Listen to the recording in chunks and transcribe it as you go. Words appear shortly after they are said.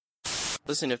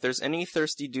Listen, if there's any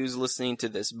thirsty dudes listening to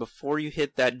this, before you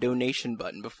hit that donation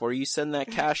button, before you send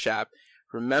that Cash App,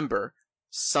 remember,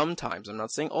 sometimes, I'm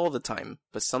not saying all the time,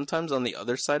 but sometimes on the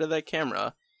other side of that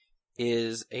camera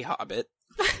is a hobbit.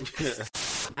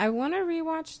 I want to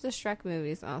rewatch the Shrek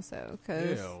movies also,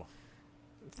 because...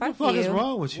 What the fuck is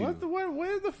wrong with you?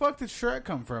 Where the fuck did Shrek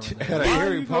come from? Out of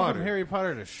Harry Potter. From Harry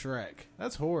Potter to Shrek.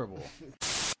 That's horrible.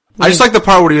 I just like the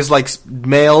part where he was like,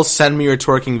 males, send me your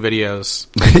twerking videos.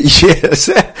 Yes.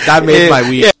 That made my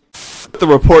week. Yeah. The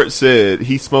report said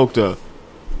he smoked a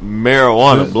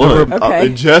marijuana blunt.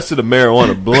 Ingested a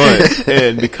marijuana blunt.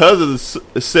 And because of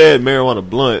the said marijuana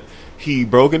blunt, he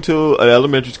broke into an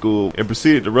elementary school and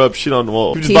proceeded to rub shit on the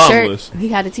wall. He was T-shirt. He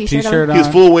had a t-shirt on. He was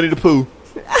full Winnie the Pooh.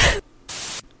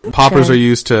 Poppers are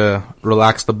used to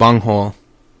relax the bunghole.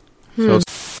 So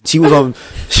She was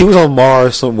on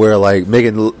Mars somewhere, like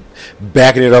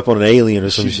backing it up on an alien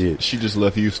or some shit. She just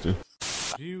left Houston.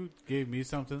 If you gave me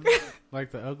something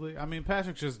like the ugly, I mean,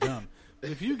 Patrick's just dumb.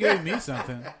 If you gave me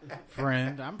something,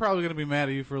 friend, I'm probably gonna be mad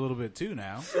at you for a little bit too.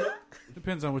 Now,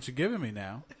 depends on what you're giving me.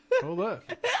 Now, hold up.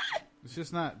 It's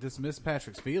just not dismiss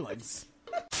Patrick's feelings.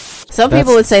 Some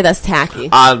people would say that's tacky.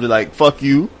 I'd be like, fuck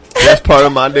you. That's part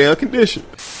of my damn condition.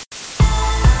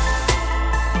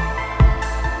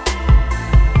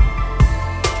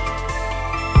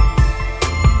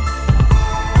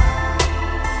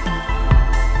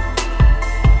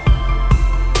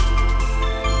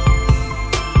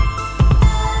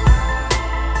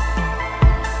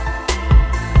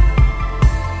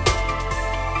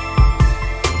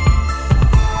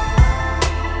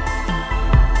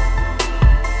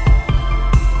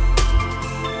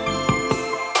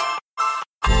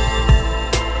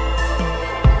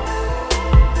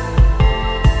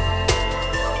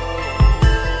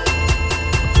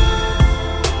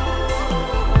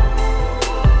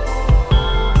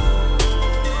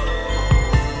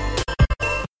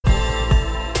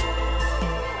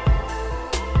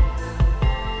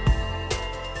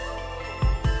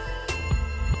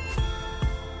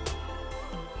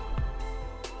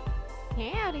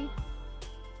 Howdy.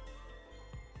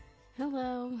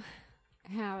 Hello.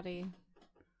 Howdy.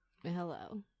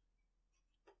 Hello.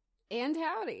 And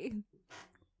howdy.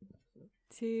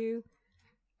 To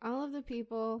all of the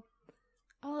people,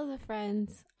 all of the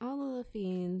friends, all of the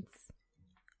fiends,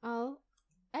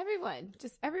 everyone,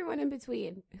 just everyone in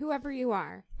between, whoever you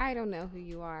are. I don't know who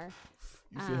you are.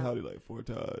 You said howdy like 4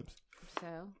 times. So,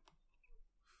 are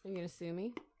you going to sue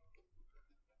me?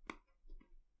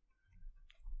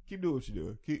 Keep doing what you're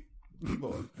doing. Keep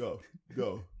on.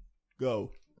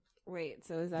 Go. Wait,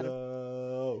 so is that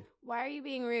Go. Why are you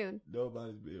being rude?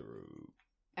 Nobody's being rude.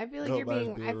 I feel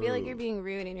like you're being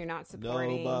rude and you're not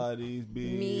supporting Nobody's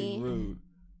being rude.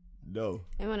 No.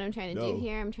 And what I'm trying to do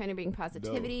here, I'm trying to bring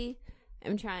positivity.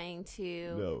 I'm trying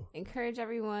to encourage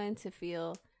everyone to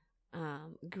feel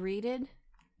greeted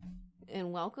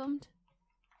and welcomed.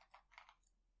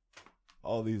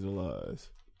 All these are lies.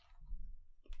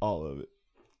 All of it.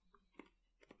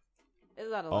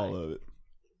 Is that a lie? All of it.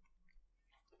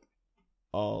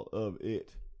 All of it.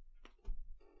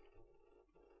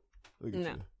 Look at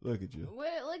you. Look at you.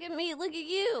 What, look at me. Look at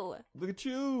you. Look at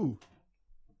you.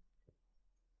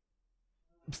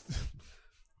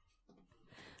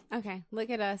 Okay, look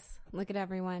at us. Look at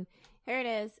everyone. Here it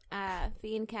is.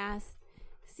 Fiendcast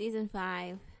Season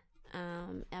 5,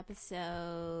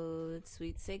 episode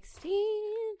Sweet 16.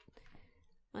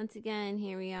 Once again,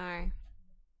 here we are.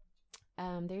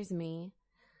 There's me.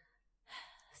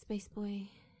 Space Boy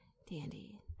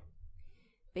Dandy.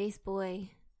 Bass Boy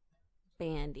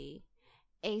Bandy.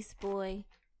 Ace Boy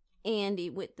Andy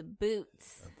with the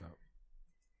boots.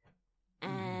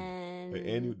 And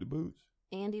Hey, Andy with the boots.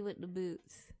 Andy with the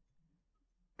boots.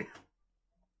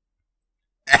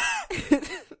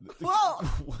 Whoa!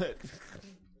 What?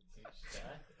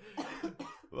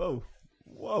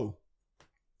 Whoa!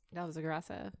 That was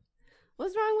aggressive.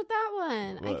 What's wrong with that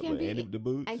one? What, I can't be Andy with the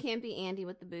boots. I can't be Andy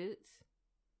with the boots.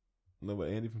 No, but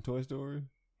Andy from Toy Story.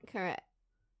 Correct.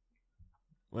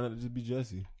 Why not just be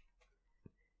Jesse?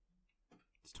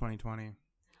 It's 2020.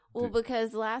 Well,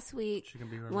 because last week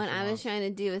when I was trying to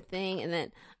do a thing, and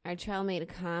then Artrell made a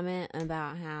comment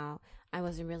about how I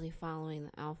wasn't really following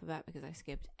the alphabet because I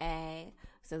skipped A.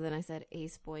 So then I said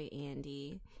Ace Boy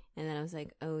Andy, and then I was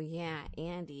like, oh yeah,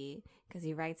 Andy, because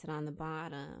he writes it on the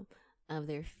bottom of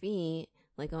their feet,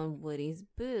 like on Woody's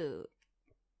boot.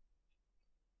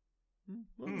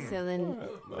 So then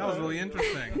that was really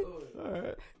interesting. All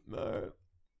right.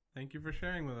 Thank you for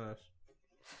sharing with us.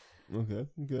 Okay.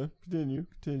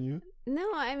 Continue.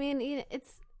 No, I mean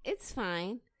it's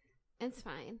fine. It's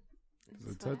fine.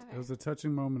 It was a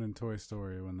touching moment in Toy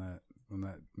Story when when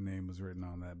that name was written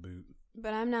on that boot.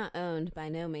 But I'm not owned by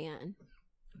no man.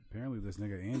 Apparently, this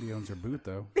nigga Andy owns your boot,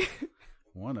 though.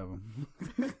 One of them.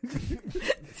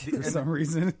 For some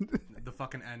reason. The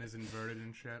fucking N is inverted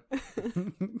and shit.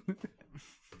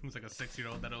 It's like a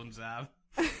 6-year-old that owns Zav.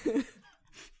 A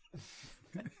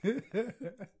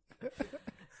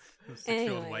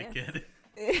 6-year-old white kid.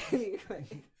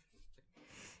 Anyway.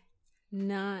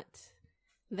 Not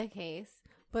the case.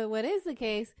 But what is the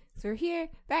case is we're here,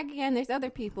 back again. There's other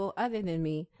people other than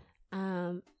me.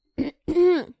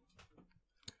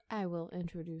 I will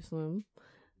introduce them,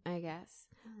 I guess.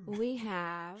 We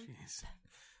have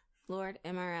Lord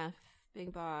MRF,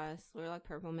 Big Boss, Lord Like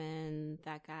Purple Man,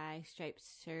 that guy, striped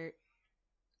shirt,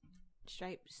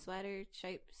 striped sweater,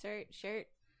 striped shirt,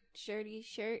 shirty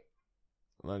shirt.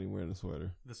 I'm not even wearing a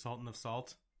sweater. The Sultan of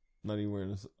Salt. Not even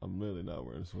wearing I'm really not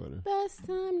wearing a sweater. Best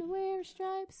time to wear a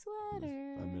striped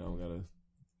sweater. I mean, I don't got a...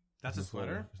 That's a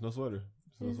sweater? There's no sweater.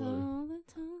 There's no sweater. All the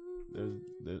time.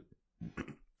 There's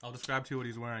I'll describe to you what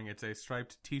he's wearing. It's a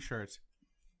striped t-shirt.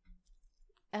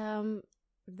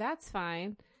 That's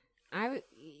fine.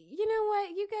 You know what?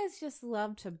 You guys just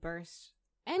love to burst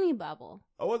any bubble.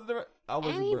 I wasn't there. I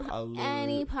wasn't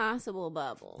any possible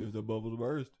bubble. There's a bubble to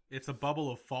burst. It's a bubble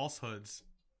of falsehoods.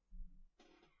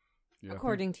 Yeah,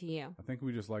 according to you. I think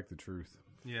we just like the truth.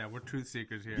 Yeah, we're truth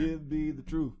seekers here. Give me the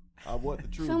truth. I want the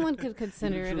truth. Someone could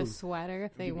consider it a sweater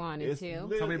if they wanted to.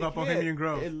 Tell me about Bohemian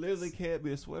Grove. It literally can't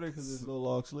be a sweater because there's no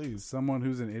long sleeves. Someone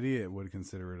who's an idiot would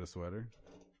consider it a sweater.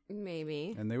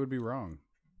 Maybe. And they would be wrong.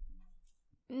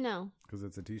 No. Because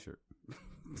it's a t-shirt.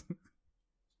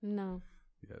 No.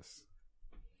 Yes.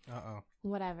 Uh-oh.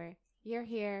 Whatever. You're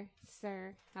here,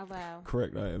 sir. Hello.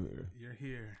 Correct, I am here. You're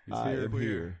here. I am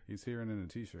here. He's here and in a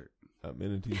t-shirt. I'm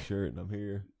in a t-shirt and I'm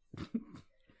here.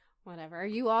 Whatever. Are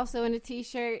you also in a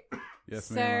t-shirt? Yes,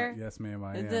 sir? ma'am. Yes, ma'am,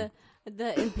 I am. The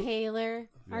Impaler.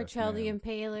 Archel the ma'am.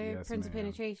 Impaler. Yes, Prince of ma'am.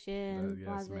 Penetration.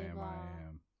 Yes, blah, ma'am, blah. I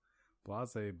am.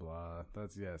 Blase blah.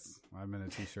 That's yes. I'm in a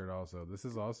t-shirt also. This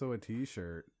is also a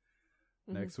t-shirt.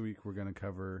 Mm-hmm. Next week we're gonna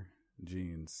cover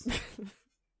jeans.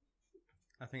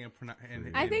 I think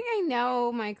I think I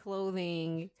know my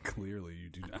clothing. Clearly, you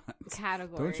do not.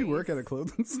 Categories. Don't you work at a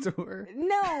clothing store?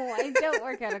 No, I don't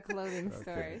work at a clothing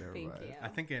store. Thank you. I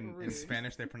think in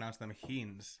Spanish they pronounce them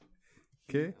jeans.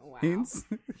 Okay. Wow. Jeans.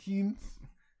 Jeans.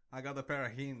 I got a pair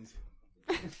of jeans.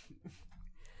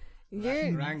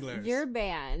 Wranglers. You're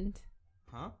banned.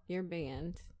 Huh? You're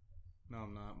banned. No,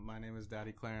 I'm not. My name is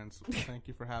Daddy Clarence. Thank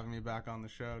you for having me back on the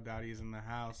show. Daddy's in the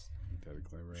house. Daddy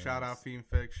Clarence. Shout out Fiend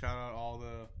Fix. Shout out all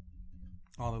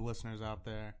the listeners out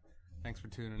there. Thanks for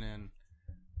tuning in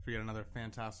for yet another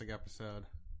fantastic episode.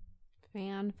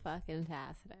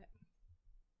 Fan-fucking-tastic.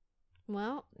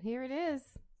 Well, here it is.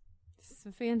 It's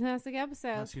a fantastic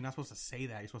episode. No, so you're not supposed to say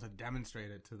that. You're supposed to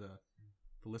demonstrate it to the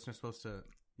listener's supposed to.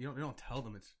 You don't tell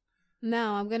them it's.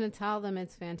 No, I'm gonna tell them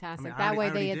it's fantastic. I mean, that I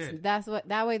way did.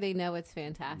 that way they know it's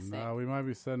fantastic. No, we might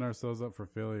be setting ourselves up for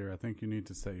failure. I think you need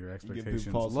to set your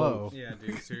expectations low. hopes. Yeah,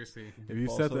 dude, seriously. If you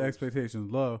set the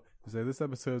expectations low, you say this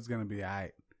episode's gonna be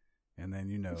aight, and then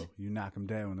you knock them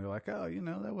down when they're like, oh,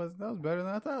 that was better than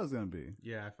I thought it was gonna be.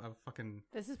 Yeah, I fucking.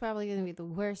 This is probably gonna be the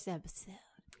worst episode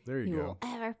There you go. will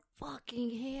ever fucking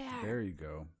hear. There you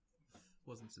go.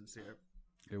 Wasn't sincere.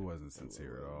 It wasn't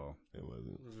sincere at all. It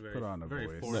wasn't. It was very, Put on a very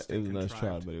voice. forced It was a and nice try,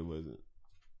 contrived. but it wasn't.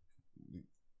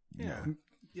 Yeah.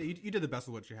 Yeah, you did the best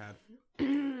with what you had.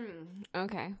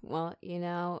 Okay, well,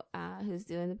 who's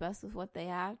doing the best with what they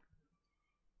have?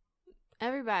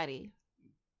 Everybody.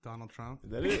 Donald Trump. Is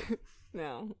that it?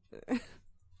 No.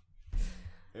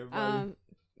 Everybody.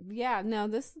 Yeah, no,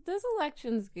 this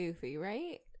election's goofy,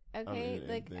 right?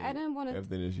 Okay, I don't want to.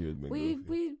 Everything this year has been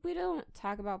goofy. We don't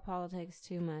talk about politics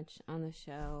too much on the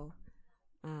show,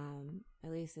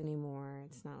 at least anymore.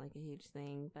 It's not like a huge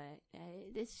thing, but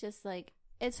it's just like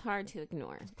it's hard to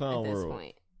ignore at this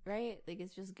point, right? Like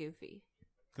it's just goofy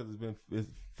because it's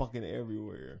fucking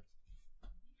everywhere.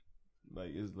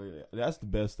 Like that's the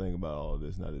best thing about all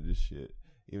this. Not that this shit,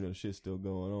 even though shit's still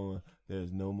going on,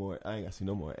 there's no more. I ain't got to see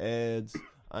no more ads.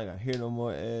 I ain't got to hear no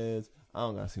more ads. I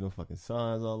don't got to see no fucking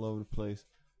signs all over the place.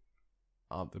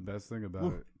 The best thing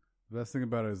about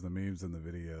it is the memes and the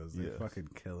videos. They're fucking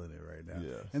killing it right now.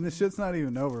 Yes. And the shit's not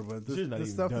even over, but the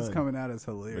stuff that's coming out is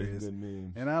hilarious. Good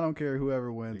memes. And I don't care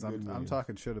whoever wins. I'm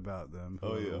talking shit about them.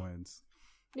 Whoever wins.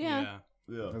 Yeah.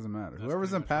 Doesn't matter. That's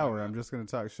Whoever's in pretty much power, right. I'm just going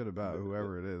to talk shit about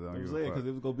whoever it is. I don't I'm give saying a fuck. because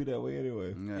it was gonna be that way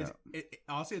anyway. Yeah.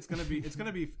 Honestly, it's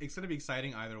gonna be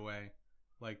exciting either way.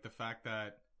 Like the fact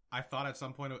that I thought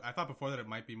before that it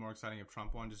might be more exciting if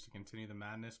Trump won just to continue the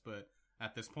madness, but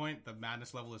at this point, the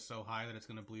madness level is so high that it's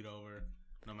gonna bleed over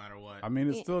no matter what. I mean,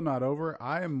 it's still not over.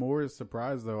 I am more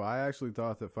surprised, though. I actually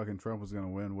thought that fucking Trump was going to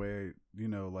win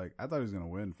I thought he was going to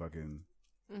win fucking.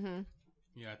 Mm-hmm.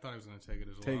 Yeah, I thought he was going to take it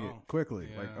as well. Take it quickly,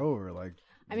 over,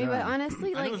 I mean, but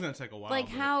honestly, I knew it was going to take a while. Like,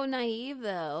 how naive,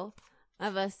 though,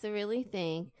 of us to really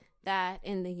think that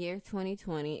in the year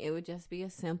 2020, it would just be a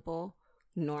simple,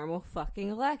 normal fucking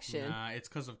election. Nah, it's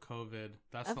because of COVID.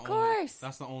 That's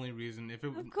the only reason. If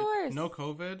no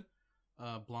COVID,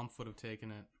 Blump would have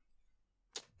taken it.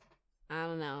 I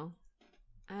don't know,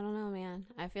 man.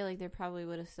 I feel like there probably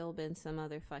would have still been some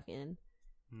other fucking...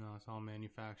 No, it's all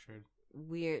manufactured.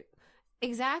 Weird.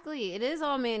 Exactly. It is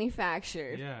all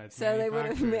manufactured. Yeah, it's so they would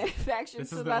have manufactured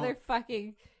some other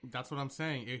fucking... That's what I'm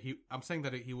saying. I'm saying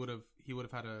that he would have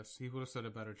stood a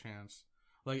better chance.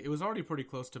 Like, it was already pretty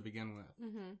close to begin with.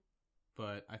 Mm-hmm.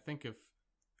 But I think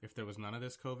if there was none of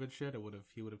this COVID shit,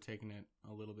 he would have taken it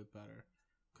a little bit better.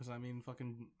 Because I mean,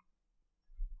 fucking,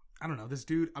 I don't know. This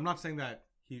dude. I'm not saying that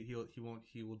he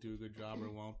will do a good job or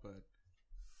won't, but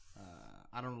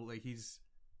I don't know. Like, he's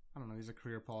a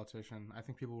career politician. I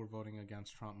think people were voting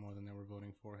against Trump more than they were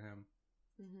voting for him.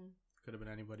 Mm-hmm. Could have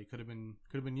been anybody. Could have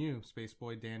been you, Space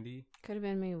Boy Dandy. Could have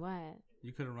been me. What?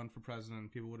 You could have run for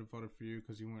president. People would have voted for you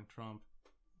because you weren't Trump.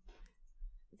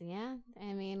 Yeah,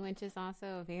 I mean, which is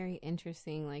also a very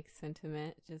interesting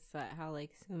sentiment. Just how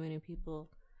so many people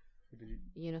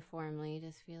uniformly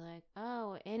just feel like,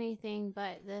 oh, anything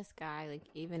but this guy. Like,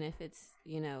 even if it's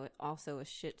also a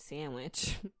shit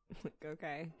sandwich.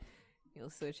 Okay. You'll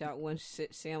switch out one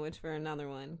shit sandwich for another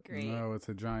one. Great. No, it's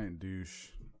a giant douche.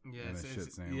 Yeah, it's a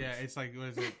shit sandwich. Yeah, it's like, what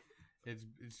is it?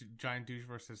 It's giant douche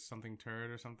versus something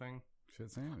turd or something. Shit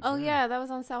sandwich. Oh yeah, that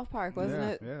was on South Park, wasn't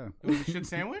it? Yeah. It was a shit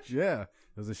sandwich? Yeah.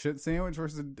 It was a shit sandwich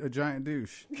versus a giant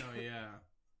douche. Oh yeah.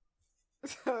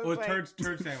 Well, turd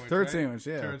sandwich. Turd sandwich,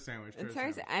 yeah. Turd sandwich.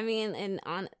 I mean,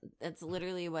 that's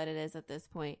literally what it is at this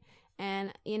point.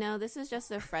 And this is just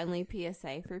a friendly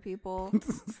PSA for people.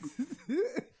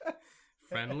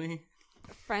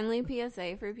 Friendly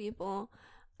PSA for people.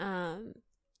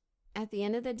 At the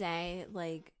end of the day,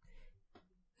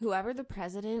 whoever the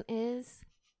president is,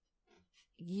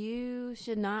 you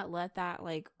should not let that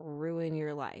ruin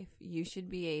your life. You should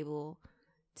be able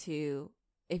to,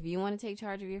 if you want to take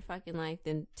charge of your fucking life,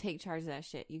 then take charge of that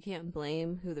shit. You can't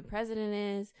blame who the president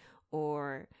is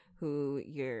or who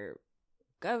your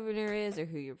governor is or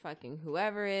who your fucking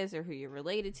whoever is or who you're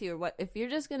related to or what. If you're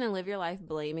just going to live your life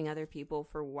blaming other people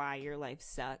for why your life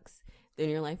sucks, then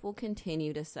your life will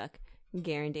continue to suck,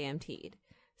 guaranteed.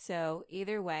 So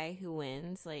either way, who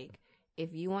wins?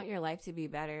 If you want your life to be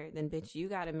better, then bitch, you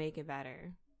got to make it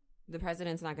better. The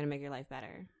president's not going to make your life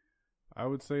better. I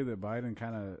would say that Biden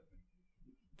kind of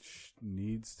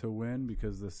needs to win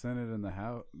because the Senate and the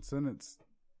House, Senate's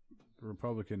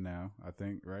Republican now, I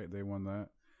think, right? They won that.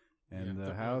 And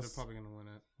the House, they're probably going to win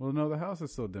it. Well, no, the House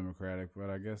is still Democratic, but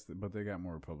I guess, but they got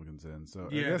more Republicans in. So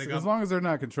yeah, I guess as long as they're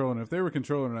not controlling it, if they were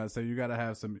controlling it, I'd say you got to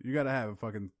have some gridlock.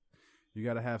 You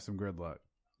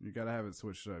got to have it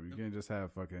switched up. You can't just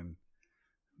have fucking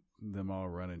them all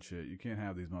running shit. You can't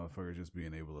have these motherfuckers just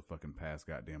being able to fucking pass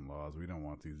goddamn laws. We don't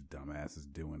want these dumbasses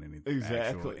doing anything.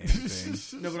 Exactly.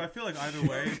 No, but I feel like either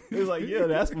way, it's like, yeah,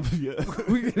 that's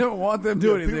we don't want them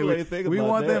doing anything. We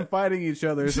want them fighting each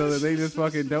other so that they just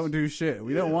fucking don't do shit.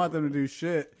 We don't want them to do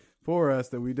shit for us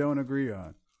that we don't agree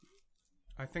on.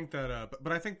 I think that,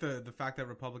 but I think the fact that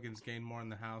Republicans gain more in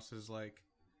the House is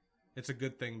it's a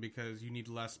good thing because you need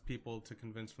less people to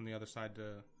convince from the other side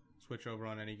to switch over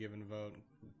on any given vote.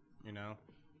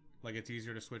 It's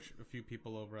easier to switch a few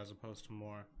people over as opposed to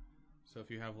more. So if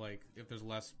you have if there's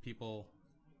less people,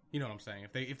 you know what I'm saying?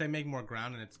 If they make more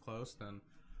ground and it's close, then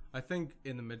I think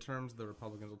in the midterms the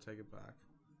Republicans will take it back,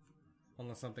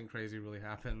 unless something crazy really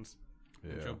happens.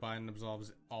 Yeah. And Joe Biden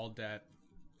absolves all debt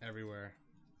everywhere.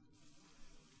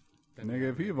 Nigga,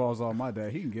 if he absolves all my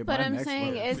debt, he can get. But my I'm next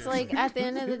saying vote. It's at the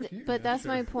end of the. But that's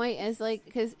my point. Is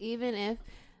because even if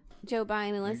Joe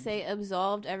Biden, let's say,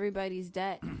 absolved everybody's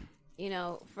debt,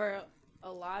 for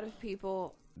a lot of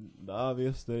people, the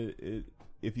obvious that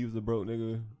if you was a broke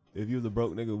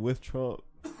nigga with Trump,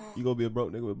 you gonna be a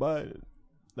broke nigga with Biden.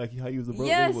 Like how you was a broke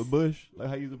nigga with Bush. Like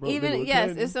how you was a broke nigga with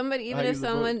Kennedy. If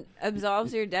someone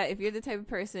absolves your debt, if you're the type of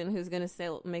person who's gonna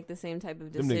make the same type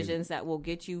of decisions that will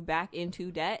get you back into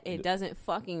debt, it doesn't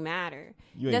fucking matter.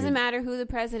 It doesn't matter who the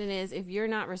president is if you're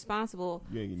not responsible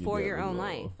for your own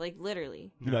life.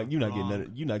 Literally. You're not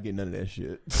getting none of that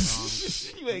shit.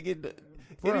 You ain't getting that.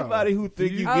 Anybody who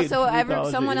think you get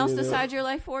someone else decides your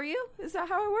life for you? Is that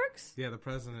how it works? Yeah, the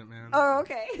president, man. Oh,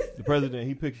 okay. The president,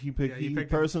 he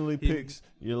personally picks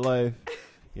your life,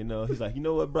 You know, he's like, you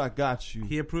know what, bro, I got you.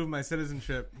 He approved my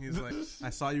citizenship. He's like, I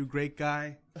saw you, great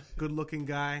guy, good looking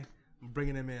guy. I'm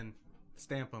bringing him in.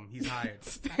 Stamp him. He's hired.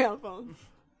 Stamp him.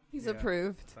 He's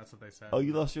approved. That's what they said. Oh,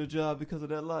 you lost your job because of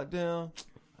that lockdown?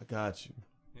 I got you.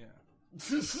 Yeah.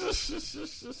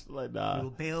 Like, nah. We'll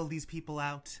bail these people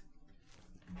out.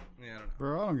 Yeah, I don't know.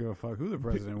 Bro, I don't give a fuck who the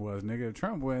president was, nigga. If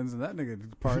Trump wins and that nigga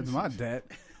pardons my debt,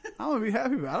 I'm gonna be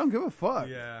happy. But I don't give a fuck.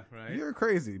 Yeah, right. You're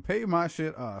crazy. Pay my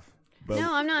shit off. But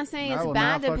No, I'm not saying I it's will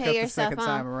bad not to fuck pay up yourself the second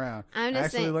time off. around. I'm just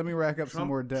Actually, saying. let me rack up some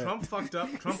more debt. Trump fucked up.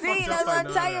 Trump See, fucked that's up. what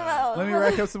I'm talking about. Let me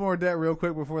rack up some more debt real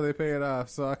quick before they pay it off,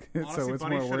 so Honestly, it's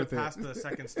Buddy more should worth have it. passed the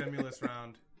second stimulus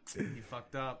round. He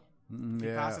fucked up. He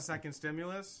Yeah. passed the second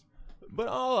stimulus. But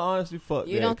all honesty, fuck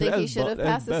You that, don't 'cause think he that's should have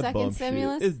passed the that's second bum shit.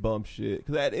 stimulus? It's bum shit.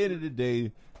 Because at the end of the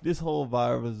day, this whole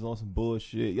virus is on some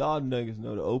bullshit. Y'all niggas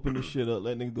know to open the shit up,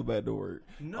 let niggas go back to work.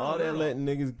 All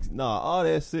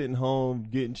that sitting home,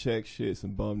 getting check shit,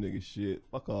 some bum nigga shit.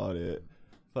 Fuck all that.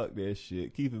 Fuck that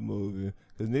shit. Keep it moving.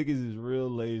 Because niggas is real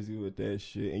lazy with that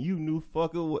shit. And you knew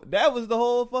fucking that was the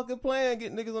whole fucking plan,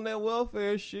 get niggas on that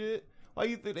welfare shit. Why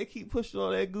you think they keep pushing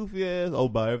on that goofy ass? Oh,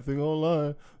 buy everything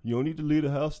online. You don't need to leave the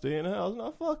house, stay in the house.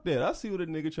 No, fuck that. I see what a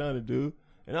nigga trying to do,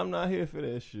 and I'm not here for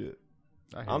that shit.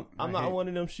 I'm not one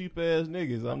of them sheep ass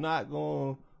niggas. I'm not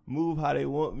gonna move how they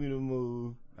want me to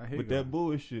move with that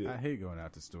bullshit. I hate going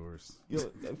out to stores. Yo,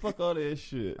 fuck all that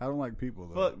shit. I don't like people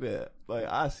though. Fuck that. Like,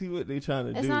 I see what they trying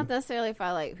to do. It's not necessarily if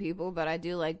I like people, but I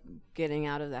do like getting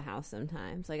out of the house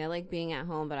sometimes. Like, I like being at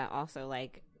home, but I also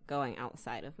like going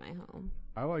outside of my home.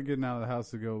 I like getting out of the house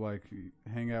to go like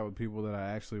hang out with people that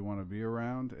I actually want to be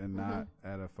around, and not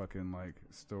at a fucking like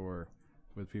store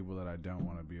with people that I don't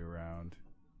want to be around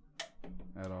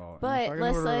at all. But and if I can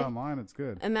let's order it like, online, it's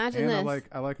good. Imagine and this.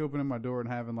 I like opening my door and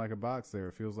having like a box there.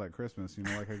 It feels like Christmas, you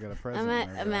know, like I got a present.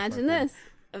 Imagine this.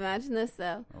 Imagine this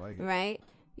though. I like it. Right?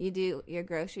 You do your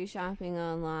grocery shopping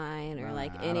online, or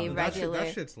like any That regular.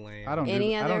 shit's lame. I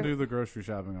don't do the grocery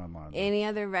shopping online. Any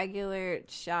other regular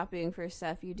shopping for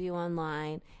stuff you do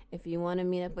online. If you want to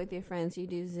meet up with your friends, you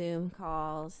do Zoom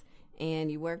calls,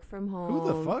 and you work from home. Who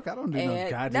the fuck? I don't do no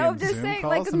goddamn I'm just Zoom saying,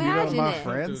 calls like, to meet up with imagine my it.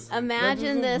 friends.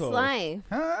 Imagine this calls? life.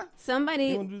 Huh? Somebody,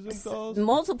 You don't do Zoom calls?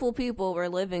 multiple people were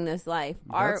living this life,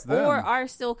 That's them. or are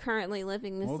still currently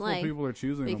living this Multiple life. people are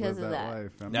choosing to because live of that that.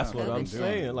 life. That's what I'm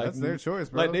saying. Like, That's their choice,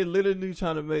 bro. Like, they literally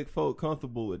trying to make folk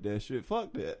comfortable with that shit.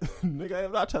 Fuck that. Nigga,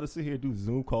 I'm not trying to sit here and do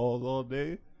Zoom calls all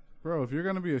day. Bro, if you're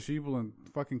gonna be a sheeple and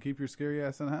fucking keep your scary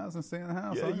ass in the house and stay in the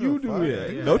house, Yeah, I don't you give a do fuck.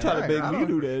 that. Yeah. Don't try to Right, make I me don't-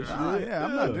 do that Nah, shit. yeah,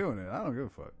 I'm not doing it. I don't give a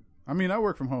fuck. I mean, I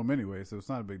work from home anyway, so it's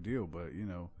not a big deal. But you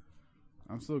know,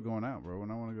 I'm still going out, bro. When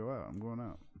I want to go out, I'm going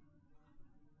out.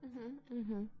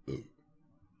 You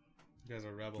guys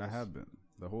are rebels. I have been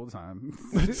the whole time.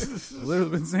 I've literally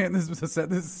been saying this said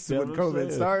this Yeah, when I'm COVID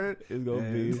saying. started. It's gonna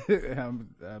and be.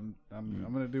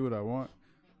 I'm gonna do what I want.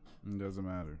 It doesn't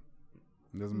matter.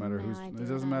 It doesn't matter No, who's. I It do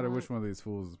doesn't not. matter which one of these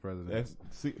fools is president.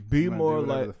 Be I'm gonna more do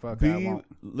whatever like the fuck I be want.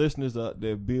 listeners out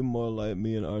there. Be more like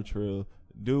me and Artrell.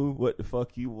 Do what the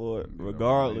fuck you want, You know,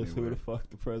 regardless who anyway. the fuck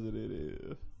the president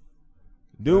is.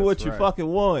 Do That's what you right. fucking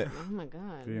want. Oh my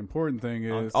god! The important thing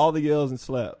is All the yells and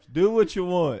slaps. Do what you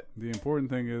want. the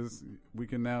important thing is we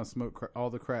can now smoke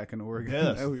all the crack in Oregon.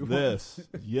 Yes, that we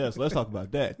want. yes. Let's talk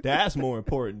about that. That's more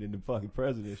important than the fucking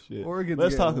president shit. Oregon's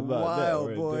Let's talk getting about wild, that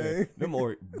right boy. there. Them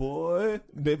boy,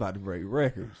 they about to break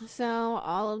records. So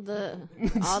all the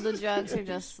drugs are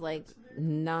just like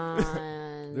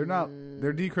non. They're not.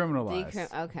 They're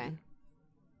decriminalized. Okay.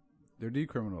 They're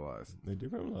decriminalized. They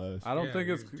decriminalized. I don't Yeah, think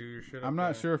you it's. do your shit I'm up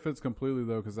not there. sure if it's completely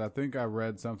though, because I think I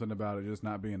read something about it just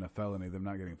not being a felony. Them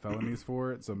not getting felonies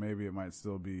for it, so maybe it might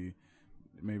still be.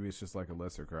 Maybe it's just like a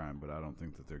lesser crime, but I don't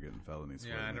think that they're getting felonies.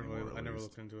 Yeah, for it I never anymore, at least.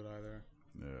 looked into it either.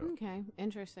 Yeah. Okay.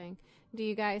 Interesting. Do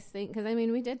you guys think? Because I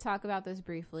mean, we did talk about this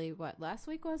briefly. What, last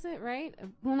week was it? Right?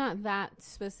 Well, not that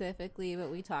specifically, but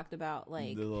we talked about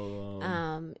like, The little,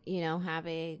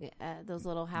 having those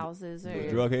little houses or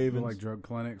drug havens. Like drug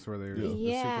clinics where they're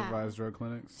Yeah. the supervised drug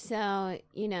clinics. So,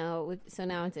 so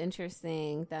now it's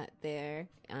interesting that there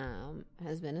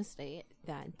has been a state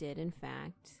that did, in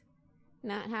fact,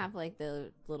 not have like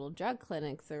the little drug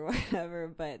clinics or whatever,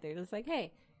 but they're just like,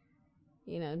 hey,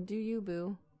 do you,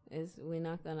 boo? We're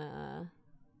not going to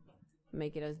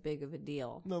make it as big of a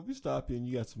deal. No, if we stop you and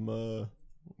you got some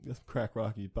crack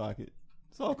rock in your pocket.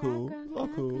 It's all cool. It's all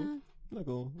cool. I'm not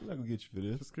gonna get you for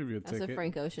this. Just give you a That's ticket. a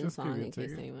Frank Ocean Just give song, you a in case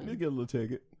ticket. anyone. Just get a little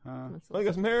ticket. What's Oh, you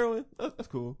got some heroin? That's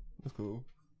cool. That's cool.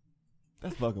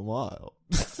 That's fucking wild.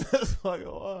 That's fucking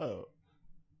wild.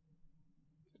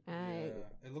 Yeah,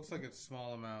 it looks like it's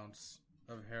small amounts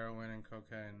of heroin and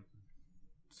cocaine.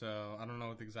 So I don't know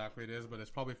what exactly it is, but it's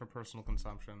probably for personal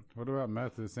consumption. What about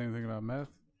meth? The same thing about meth?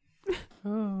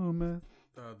 Oh, meth.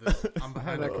 I'm I had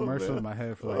behind that commercial in my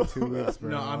head for like 2 weeks,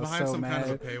 bro. No, I'm behind some kind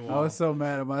of a paywall. I was so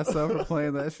mad at myself for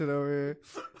playing that shit over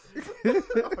here. I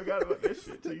forgot about that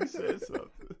shit till you said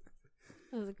something.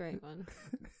 That was a great one.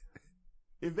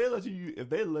 If they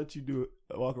let you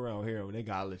walk around with heroin, they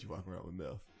gotta let you walk around with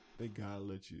meth. They gotta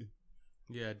let you.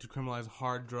 Yeah, decriminalize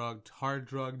hard drug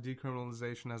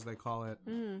decriminalization, as they call it.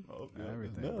 Oh,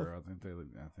 everything, bro. I think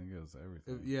it was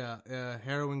everything. Yeah,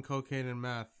 heroin, cocaine, and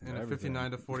meth, and everything. A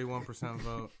 59 to 41%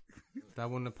 vote. That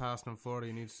wouldn't have passed in Florida.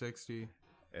 You need 60.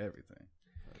 Everything.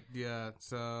 Yeah,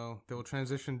 so they will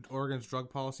transition Oregon's drug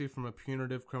policy from a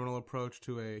punitive criminal approach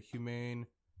to a humane,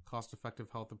 cost-effective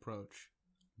health approach.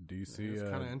 Do you see? It's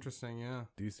kind of interesting, yeah.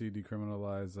 Do you see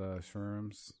decriminalize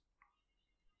shrooms?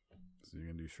 So you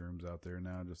can do shrooms out there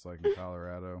now, just like in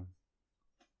Colorado.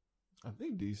 I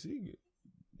think DC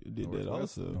did that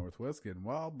also. Northwest getting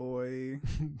wild, boy.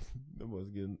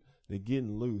 They're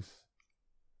getting loose.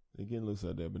 They're getting loose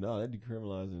out there. But no, they're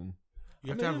decriminalizing.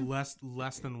 You have to have less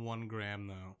than 1 gram,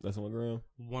 though. Less than 1 gram?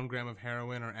 1 gram of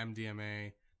heroin or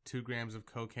MDMA, 2 grams of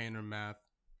cocaine or meth,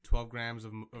 12 grams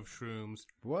of shrooms.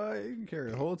 What? You can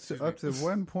carry a whole up to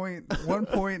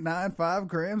 1.95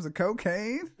 grams of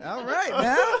cocaine? All right,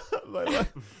 now. What the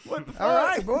fuck? All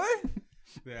right, boy.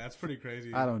 Yeah, that's pretty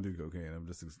crazy. I don't do cocaine. I'm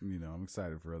just, I'm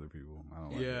excited for other people. I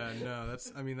don't like it. No, that's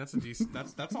a decent,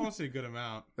 that's honestly a good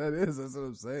amount. That's what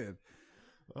I'm saying.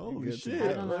 Holy shit.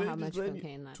 I don't know how much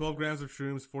cocaine that 12 grams of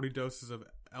shrooms, 40 doses of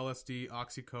LSD,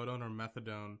 oxycodone, or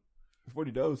methadone.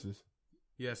 40 doses.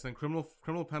 Yes, then criminal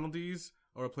penalties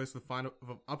are replaced with a fine of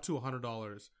up to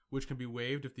 $100, which can be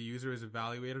waived if the user is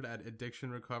evaluated at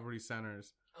addiction recovery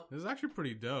centers. This is actually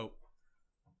pretty dope.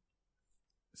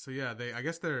 So yeah, I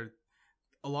guess they're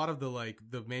a lot of the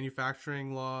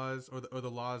manufacturing laws or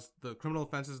the laws, the criminal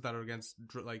offenses that are against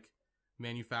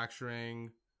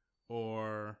manufacturing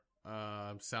or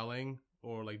selling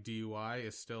or DUI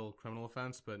is still criminal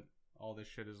offense, but all this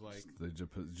shit is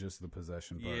just the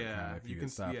possession part. Yeah, if you can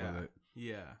stop with it.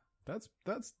 Yeah. That's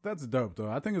dope though.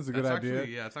 I think it's a good idea.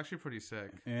 Yeah, it's actually pretty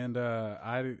sick. And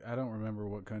I don't remember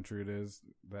what country it is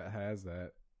that has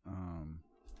that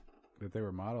that they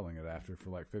were modeling it after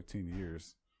for 15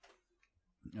 years.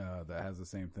 That has the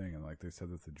same thing, and they said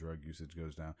that the drug usage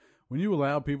goes down when you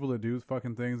allow people to do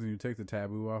fucking things and you take the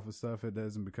taboo off of stuff. It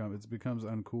becomes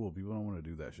uncool. People don't want to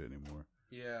do that shit anymore.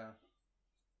 Yeah.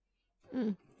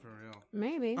 For real.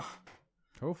 Maybe.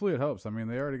 Hopefully it helps. I mean,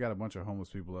 they already got a bunch of homeless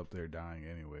people up there dying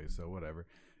anyway, so whatever.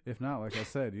 If not, like I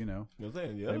said, they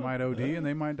might OD and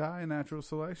they might die in natural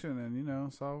selection,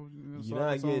 and solve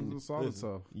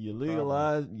itself. You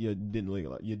legalized, you didn't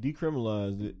legalize, you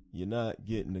decriminalized it. You're not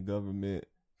getting the government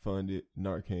funded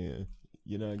Narcan.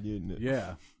 You're not getting it.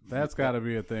 Yeah, that's got to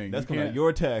be a thing. That's coming out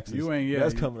your taxes. You ain't.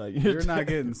 That's coming out your. You're not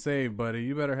getting saved, buddy.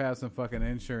 You better have some fucking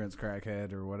insurance,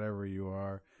 crackhead, or whatever you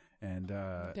are. And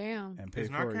damn, and pay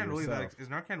for it yourself. Is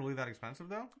Narcan really that expensive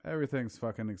though? Everything's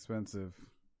fucking expensive.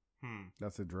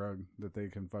 That's a drug that they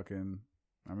can fucking.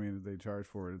 I mean, they charge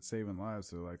for it. It's saving lives,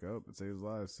 so it saves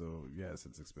lives. So yes,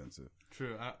 it's expensive.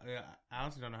 True. I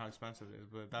honestly don't know how expensive it is,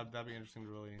 but that'd be interesting to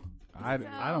really. I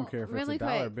don't care if it's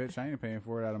 $1, bitch. I ain't paying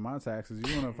for it out of my taxes.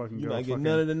 You want to fucking You're go? Not getting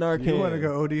none of the Narcan. You want to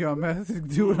go OD on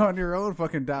meth? Do it on your own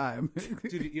fucking dime.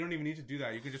 Dude, you don't even need to do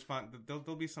that. You can just find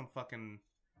there'll be some fucking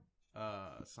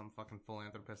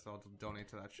philanthropist that'll donate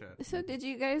to that shit. So did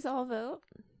you guys all vote?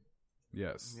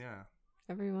 Yes. Yeah.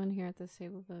 Everyone here at this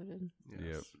table voted. Yes.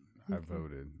 Yep. I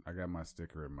voted. I got my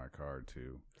sticker in my card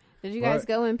too. Did you guys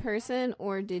go in person,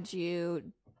 or did you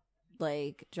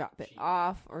drop it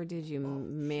off, or did you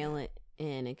mail it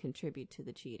in and contribute to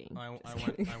the cheating? I went.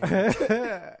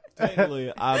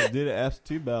 Technically, I did an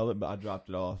absentee ballot, but I dropped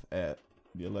it off at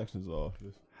the elections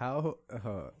office. How?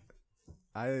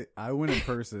 I went in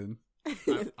person.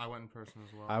 I went in person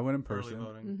as well. I went in person. Early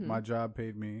voting. Mm-hmm. My job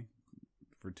paid me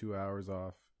for 2 hours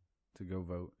off to go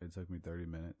vote. It took me 30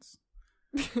 minutes.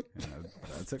 And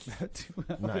I took that 2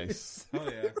 hours. Nice. Oh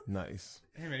yeah. Nice.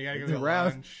 Hey man, you gotta go It's to a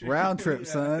round trip,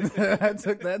 son. I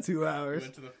took that 2 hours. You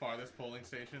went to the farthest polling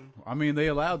station. I mean, they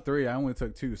allowed 3. I only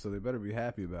took 2, so they better be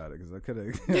happy about it because I could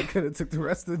have took the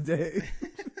rest of the day.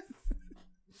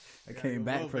 I came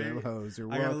back for them hoes. You're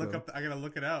welcome. I gotta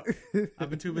look it out. I've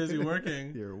been too busy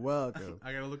working. You're welcome.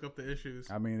 I gotta look up the issues.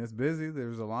 I mean, it's busy.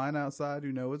 There's a line outside.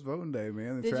 It's voting day,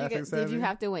 man. The traffic's heavy. Did you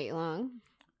have to wait long?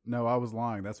 No, I was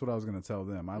lying. That's what I was going to tell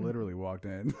them. I literally walked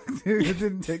in. It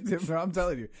didn't take them. I'm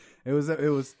telling you, it was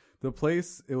the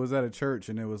place. It was at a church,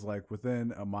 and it was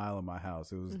within a mile of my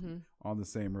house. It was on the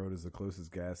same road as the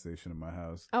closest gas station of my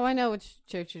house. Oh, I know which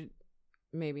church you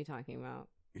may be talking about.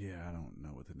 Yeah, I don't know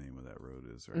what the name of that road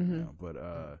is right now, but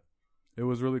it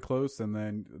was really close, and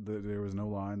then there was no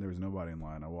line. There was nobody in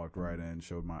line. I walked right in,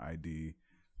 showed my ID.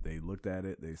 They looked at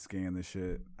it. They scanned the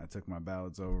shit. I took my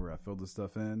ballots over. I filled the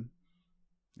stuff in,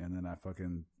 and then I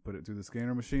fucking put it through the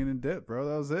scanner machine and dipped, bro.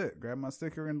 That was it. Grabbed my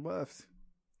sticker and left.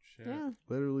 Shit. Yeah.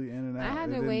 Literally in and out. I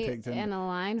had to wait in a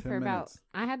line for minutes.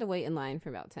 I had to wait in line for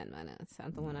about 10 minutes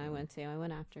at the one I went to. I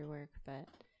went after work, but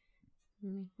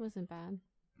it wasn't bad.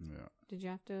 Yeah. Did you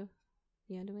had to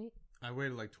wait? I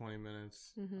waited like 20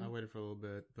 minutes. I waited for a little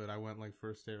bit, but I went like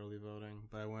first day early voting.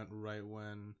 But I went right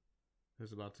when it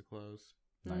was about to close.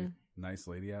 Nice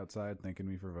lady outside thanking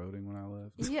me for voting when I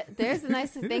left. Yeah, there's a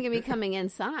nice thing of me coming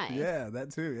inside. Yeah,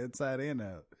 that too. Inside and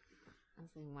out. I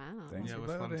was like, wow. Thanks Yeah, it for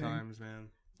was voting. fun times, man.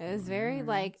 It was very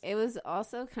it was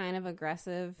also kind of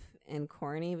aggressive and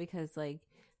corny because like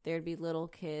there'd be little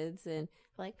kids and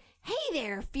like, hey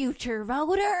there, future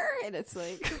voter. And it's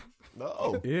like,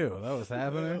 No. Ew, that was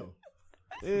happening.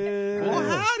 Well,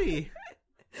 howdy.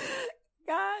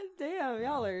 God damn,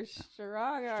 y'all are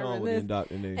strong Strong arming with the this.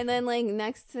 indoctrination. And then like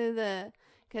next to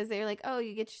because they're like, oh,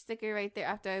 you get your sticker right there.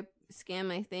 After I scan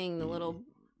my thing,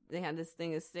 they had this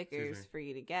thing of stickers for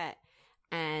you to get.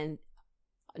 And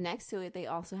next to it, they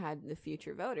also had the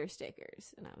future voter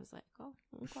stickers. And I was like, oh,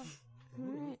 okay. All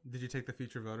right. Did you take the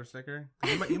future voter sticker?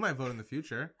 You might vote in the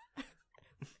future.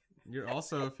 You're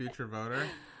also a future voter.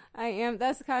 I am.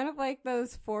 That's kind of like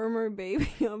those former baby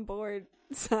on board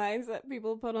signs that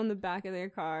people put on the back of their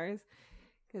cars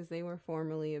because they were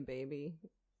formerly a baby.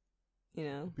 You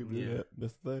know? People do that.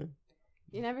 That's the thing.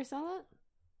 You never saw that?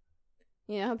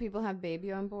 You know how people have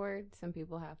baby on board? Some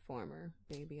people have former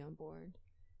baby on board.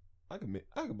 I can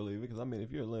believe it, because I mean,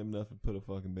 if you're lame enough to put a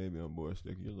fucking baby on board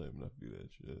sticker, you're lame enough to do that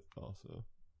shit also.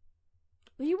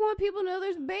 You want people to know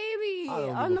there's baby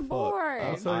on the board.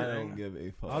 I don't give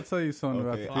a fuck. I'll tell you something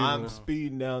about the people. I'm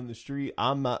speeding down the street.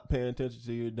 I'm not paying attention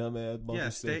to your dumbass bumpy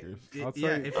stickers. If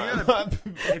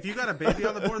you got a baby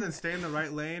on the board, then stay in the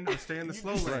right lane or stay in the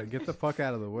slow lane. Right, get the fuck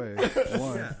out of the way.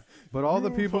 One. Yeah. But all the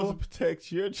people supposed to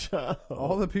protect your child.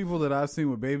 All the people that I've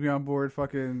seen with baby on board,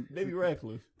 fucking they be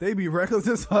reckless. They be reckless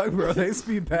as fuck, bro. They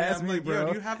speed past me, like, bro.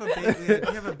 Yo, do you have a baby? Do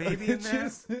you have a baby in there?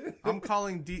 I'm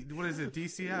calling what is it?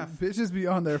 DCF. Bitches be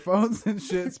on their phones and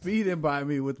shit, speeding by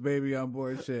me with baby on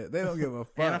board shit. They don't give a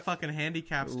fuck. And a fucking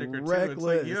handicap sticker reckless. too. It's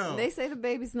like, yo. They say the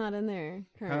baby's not in there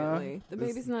currently. The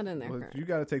baby's not in there. Well, you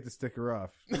got to take the sticker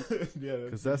off. Yeah,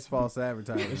 because that's false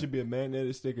advertising. It should be a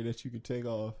magnetic sticker that you can take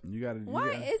off. Why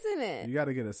isn't it? You got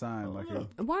to get a sign like it.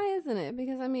 Why isn't it?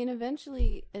 Because I mean,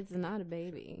 eventually, it's not a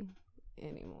baby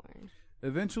anymore.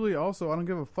 Eventually, also, I don't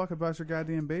give a fuck about your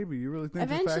goddamn baby. You really think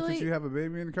the fact that you have a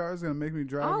baby in the car is going to make me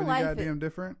drive any goddamn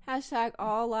different? #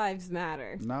 all lives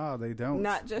matter. Nah, they don't.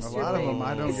 Not just a your lot baby. of them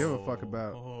I don't give a fuck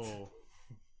about.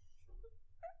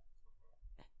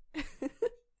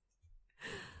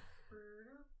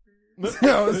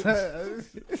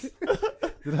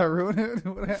 Did I ruin it?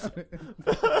 What happened?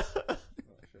 I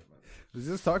was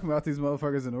just talking about these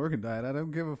motherfuckers in Oregon diet. I don't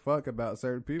give a fuck about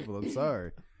certain people. I'm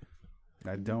sorry.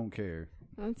 I don't care.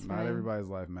 That's Not fine. everybody's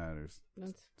life matters.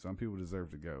 Some people deserve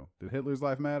to go. Did Hitler's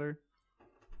life matter?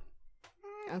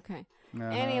 Okay.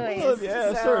 Anyways, well,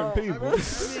 yeah, certain people. I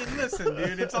mean, listen,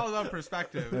 dude, it's all about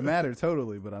perspective. It mattered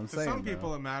totally, but I'm saying some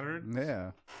people it mattered.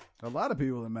 Yeah, a lot of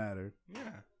people it mattered. Yeah,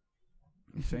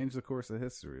 it changed the course of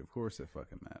history. Of course, it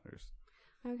fucking matters.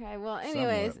 Okay, well,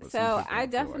 anyways, somewhat, so I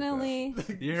definitely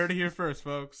you heard it here first,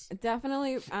 folks.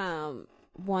 Definitely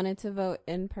wanted to vote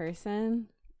in person.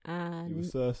 You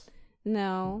was sus?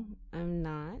 No, I'm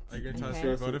not. Are you gonna tell us who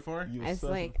you voted for? It's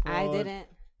like I didn't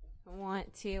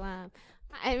want to.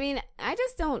 I mean, I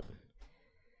just don't.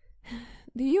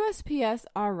 The USPS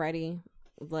already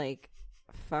like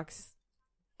fucks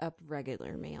up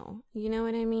regular mail. You know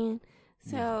what I mean?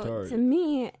 So to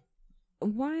me,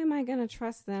 why am I gonna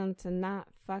trust them to not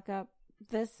fuck up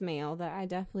this mail that I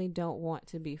definitely don't want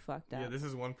to be fucked up? Yeah, this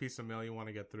is one piece of mail you want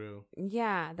to get through.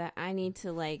 Yeah, that I need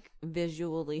to like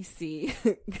visually see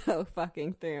go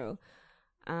fucking through.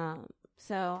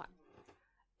 So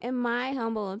in my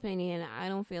humble opinion, I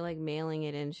don't feel like mailing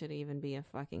it in should even be a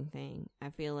fucking thing.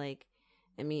 I feel like,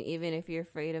 I mean, even if you're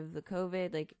afraid of the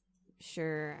COVID, like,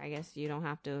 sure, I guess you don't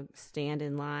have to stand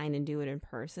in line and do it in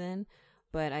person.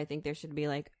 But I think there should be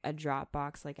like a drop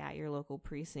box like at your local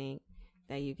precinct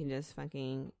that you can just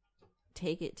fucking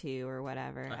take it to or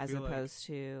whatever, as opposed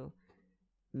to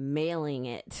mailing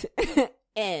it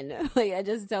in. Like, I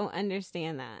just don't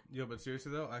understand that. Yo, but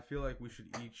seriously though, I feel like we should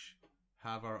each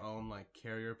have our own like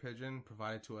carrier pigeon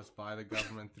provided to us by the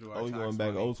government through our tax you going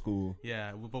back money. old school?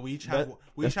 Yeah, but we each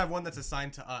have one that's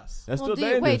assigned to us. That's still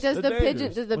dangerous. Wait, does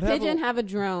That's the pigeon have a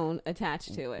drone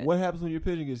attached to it? What happens when your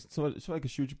pigeon gets somebody can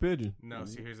shoot your pigeon? No,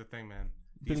 see, here's the thing, man.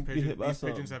 These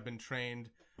Pigeons have been trained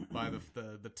by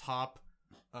the top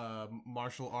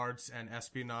martial arts and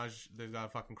espionage. They've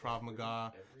got fucking Krav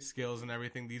Maga skills and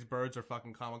everything. These birds are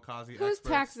fucking kamikaze Whose experts.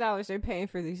 tax dollars are paying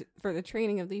for the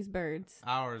training of these birds?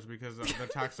 Ours, because the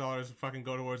tax dollars fucking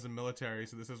go towards the military.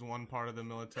 So this is one part of the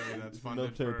military that's funded.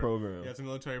 Military program. Yeah, it's a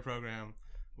military program.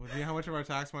 Well, you know how much of our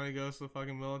tax money goes to the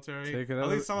fucking military? Take it At out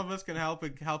least some of us can help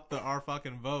our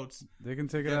fucking votes. They can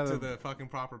take it get out to of the fucking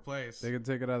proper place. They can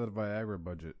take it out of the Viagra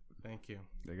budget. Thank you.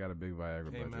 They got a big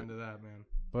Viagra budget. Amen to that, man.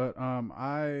 But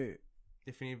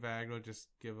if you need Viagra, just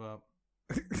give up.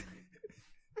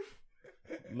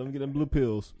 Let me get them blue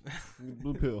pills.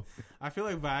 Blue pill. I feel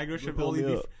like Viagra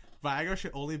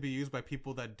should only be used by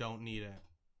people that don't need it.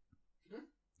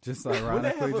 Just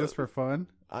ironically, just for fun.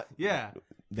 Yeah,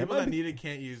 people that need it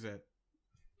can't use it.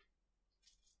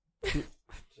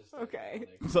 Okay.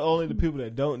 So only the people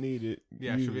that don't need it.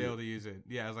 Yeah, should be able to use it.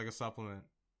 Yeah, as like a supplement.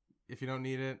 If you don't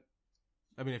need it,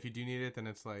 if you do need it, then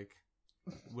it's like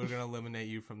we're gonna eliminate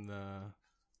you from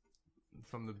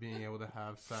the being able to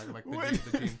have sex, like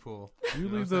the gene pool. You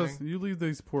leave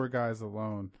these poor guys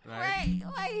alone. Right?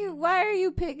 Why are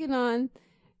you picking on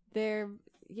their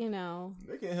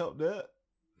They can't help that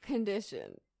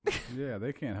condition? Yeah,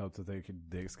 they can't help that their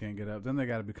dicks can't get up. Then they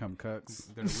got to become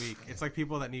cucks. They're weak. It's like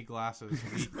people that need glasses.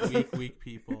 Weak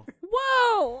people.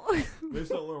 Whoa! Maybe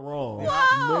something went wrong.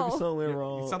 Whoa! Maybe something went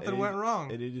wrong. Something went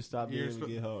wrong. And it just stopped being able to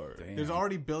get hard. Damn. There's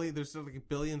already billions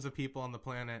of people on the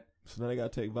planet. So now they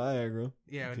got to take Viagra.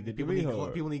 Yeah, to get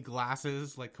people need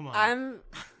glasses. Like, come on. I'm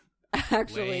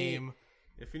actually lame.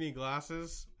 If you need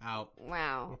glasses, out.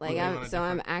 Wow. We'll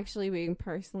I'm actually being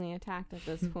personally attacked at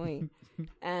this point.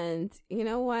 And you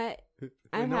know what?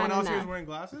 No one else here is wearing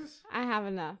glasses? I have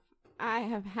enough. I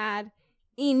have had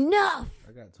enough.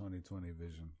 I got 20/20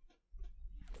 vision.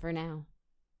 For now.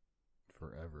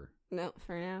 Forever. No,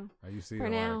 for now. I used to eat For a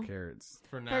now. lot of carrots.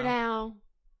 For now. For now.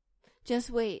 Just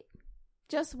wait.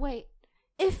 Just wait.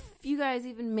 If you guys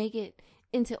even make it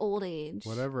into old age.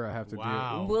 Whatever I have to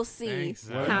do. We'll see Thanks,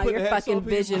 how your fucking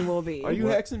vision will be. Are you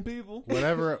hexing people?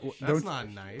 Whatever. That's not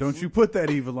nice. Don't you put that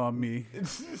evil on me.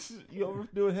 You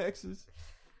overdoing hexes?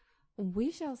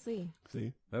 We shall see.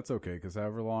 See? That's okay, because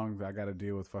however long I got to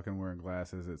deal with fucking wearing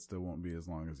glasses, it still won't be as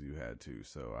long as you had to,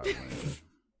 so I went.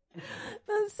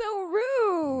 That's so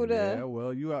rude. Yeah,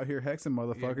 well, you out here hexing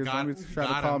motherfuckers. Yeah, Don't be try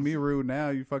to call me rude now.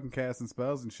 You fucking casting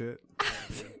spells and shit.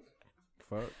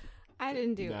 Fuck. I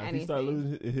didn't do anything. If he start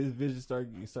losing his vision,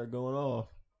 start going off.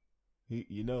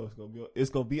 It's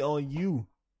gonna be on you.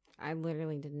 I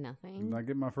literally did nothing. When I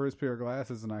get my first pair of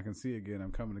glasses and I can see again,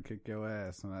 I'm coming to kick your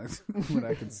ass when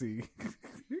I can see.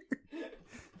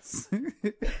 As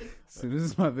soon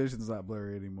as my vision's not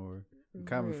blurry anymore, I'm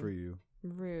coming for you.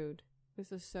 Rude.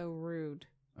 This is so rude.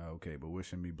 Okay, but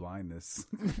wishing me blindness.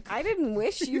 I didn't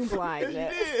wish you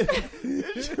blindness. You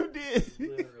did.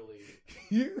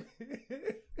 Literally.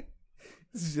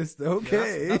 It's just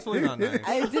okay. That's really not nice.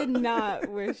 I did not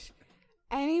wish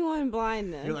anyone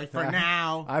blindness. You're like, for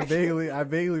now. I vaguely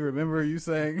remember you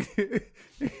saying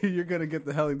you're gonna get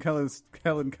the Helen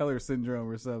Keller syndrome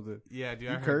or something. Yeah, dude,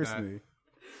 I You heard cursed that. me.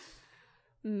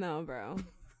 No, bro.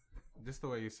 Just the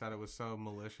way you said it was so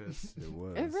malicious. It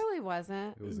was. It really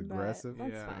wasn't. It was but aggressive.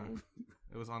 That's Yeah. fine.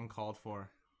 It was uncalled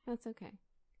for. That's okay.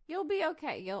 You'll be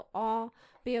okay. You'll all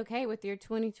be okay with your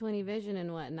 20/20 vision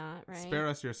and whatnot, right? Spare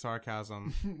us your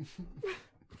sarcasm.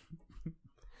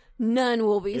 None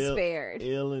will be spared.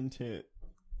 Ill intent.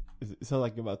 It sounds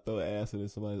like you're about to throw acid in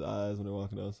somebody's eyes when they're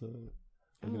walking outside.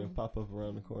 They're gonna pop up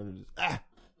around the corner. Just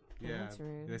Yeah, That's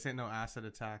rude. they say no acid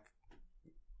attack.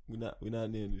 we not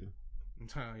in India. I'm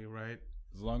telling you, right?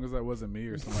 As long as that wasn't me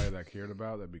or somebody that I cared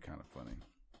about, that'd be kind of funny.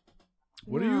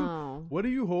 What No. do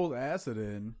you hold acid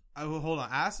in? Hold on.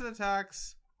 Acid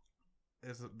attacks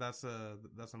that's a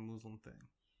Muslim thing.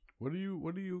 What do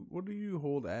you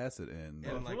hold acid in?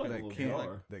 Yeah, like that a can't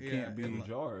jar. can't be in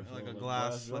jars. like a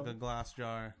glass glass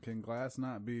jar. Can glass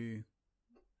not be?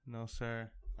 No, sir.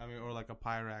 I mean, or like a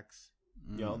Pyrex.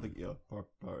 Yeah, I don't think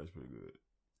power is pretty good.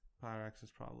 Pyrex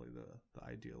is probably the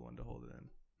ideal one to hold it in.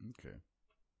 Okay.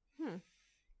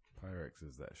 Pyrex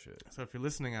is that shit. So if you're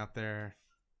listening out there,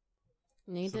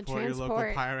 Need Support to your local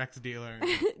Pyrex dealer.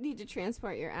 Need to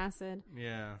transport your acid.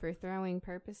 Yeah. For throwing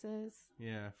purposes.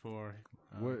 Yeah, for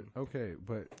okay,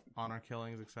 but honor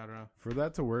killings, etc. For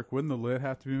that to work, wouldn't the lid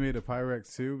have to be made of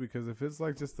Pyrex too? Because if it's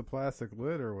like just the plastic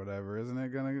lid or whatever, isn't it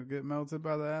gonna get melted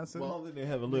by the acid? Well, I don't think they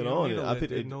have a lid on it. I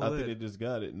think they just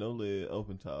got it. No lid,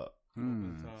 open top.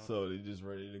 So they're just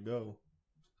ready to go.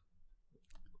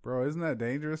 Bro, isn't that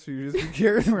dangerous for you just be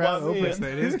carrying around open?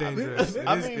 It is dangerous.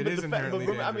 It is inherently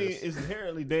dangerous. I mean, it's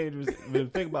inherently dangerous.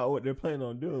 But think about what they're planning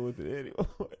on doing with it anyway.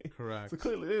 Correct. So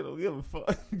clearly they don't give a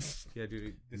fuck. Yeah,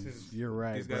 dude. You're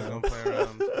right. These guys don't play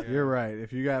around. Yeah. You're right.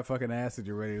 If you got fucking acid,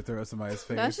 you're ready to throw somebody's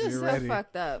face. That's just you're so ready.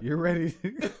 fucked up. You're ready.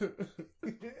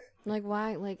 Like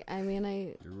why? Like I mean,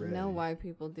 I know why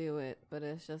people do it, but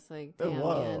it's just like damn,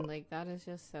 man, like that is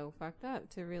just so fucked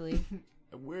up to really.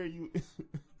 Where are you?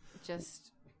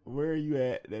 Just. Where are you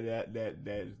at?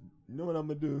 That you know what I'm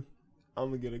gonna do? I'm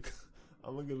gonna get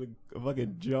a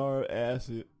fucking jar of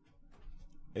acid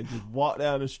and just walk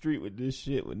down the street with this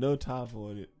shit with no top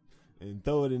on it and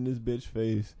throw it in this bitch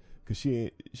face because she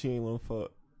ain't wanna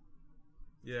fuck.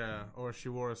 Yeah, or she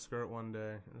wore a skirt one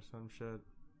day or some shit.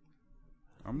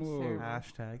 I'm a little I'm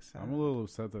a little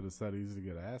upset that it's that easy to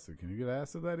get acid. Can you get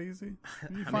acid that easy?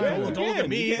 You find it. Don't get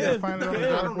me. You find it on the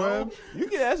dark web. You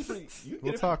get acid.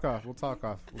 We'll talk off. We'll talk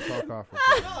off.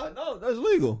 No, that's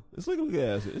legal. It's legal to get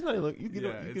acid. It's not illegal. You get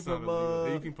it from.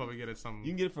 You can probably get it some.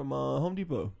 You can get it from Home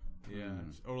Depot. Yeah,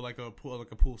 or like a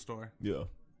pool store. Yeah,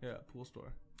 pool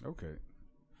store. Okay.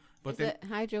 But is it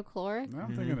hydrochloric? No,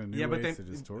 I'm thinking of new ways to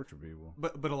just torture people.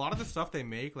 But a lot of the stuff they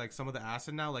make, like some of the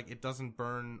acid now, like it doesn't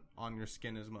burn on your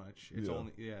skin as much. It's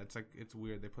only it's like it's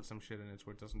weird. They put some shit in it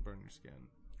where it doesn't burn your skin.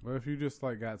 What if you just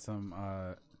like got some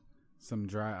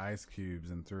dry ice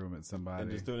cubes and threw them at somebody?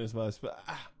 And just doing this by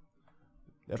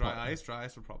Dry ice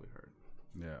would probably hurt.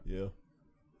 Yeah.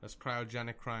 That's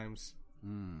cryogenic crimes.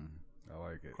 I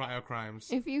like it. Cryo crimes.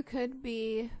 If you could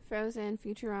be frozen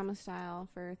Futurama style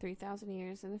for 3,000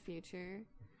 years in the future,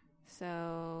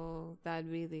 so that'd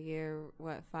be the year,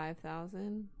 what,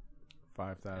 5,000?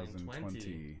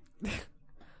 5,020.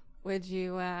 Would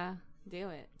you do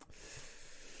it?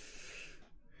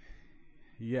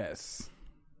 Yes.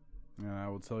 And I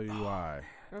will tell you why.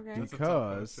 Okay.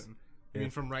 Because... You mean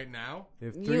from right now?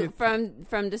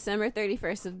 From December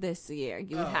 31st of this year,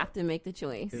 you would have to make the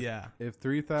choice. If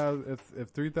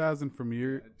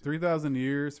 3,000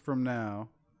 years from now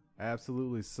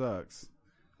absolutely sucks,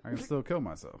 I can still kill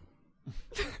myself.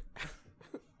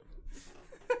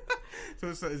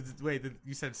 so wait,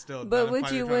 you said still. But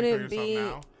would you wouldn't be?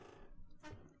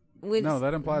 No,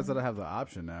 that implies that I have the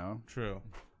option now. True.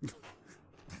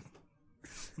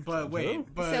 But wait,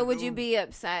 so would you be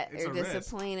upset or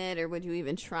disappointed, or would you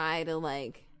even try to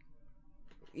like?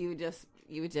 You would just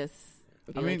be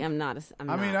like, I'm not.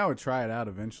 I would try it out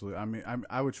eventually.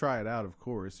 I would try it out. Of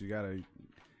course, you gotta.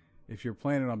 If you're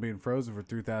planning on being frozen for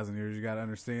 3,000 years, you gotta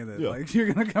understand that like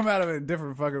you're gonna come out of a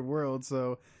different fucking world.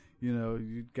 So,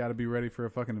 you gotta be ready for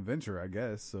a fucking adventure, I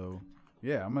guess. So,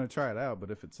 yeah, I'm gonna try it out. But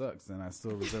if it sucks, then I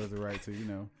still reserve the right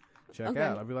to check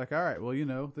out. I'll be like, all right, well,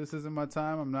 this isn't my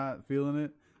time. I'm not feeling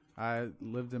it. I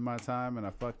lived in my time and I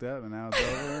fucked up and now it's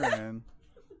over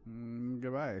and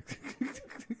goodbye.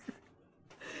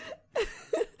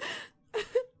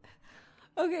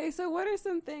 Okay, so what are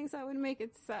some things that would make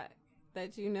it suck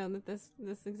that that this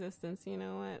existence,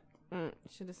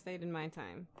 should have stayed in my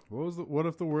time? What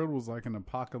if the world was like an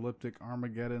apocalyptic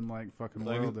Armageddon like fucking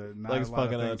world that not a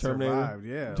lot of things survived?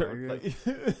 Yeah,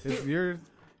 if you're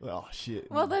oh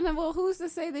shit. Well then, who's to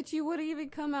say that you would even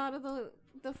come out of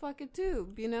the fucking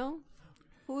tube?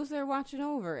 Who's there watching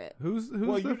over it? Who's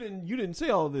well, you didn't say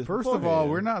all this. First of all,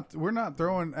 we're not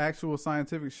throwing actual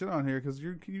scientific shit on here because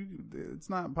it's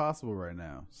not possible right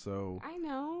now. So I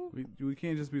know we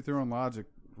can't just be throwing logic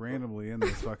randomly in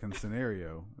this fucking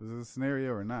scenario. Is it a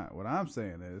scenario or not? What I'm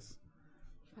saying is,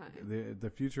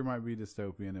 the future might be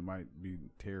dystopian. It might be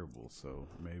terrible. So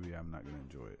maybe I'm not going to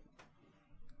enjoy it.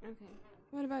 Okay.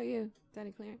 What about you,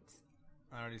 Daddy Clarence?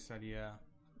 I already said yeah.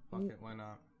 Fuck it, why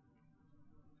not?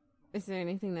 Is there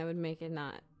anything that would make it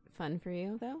not fun for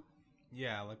you, though?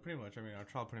 Yeah, like pretty much. I mean, our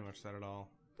child pretty much said it all.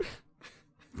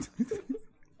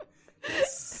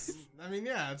 I mean,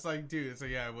 yeah, it's like, dude, it's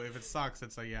like, yeah, well, if it sucks,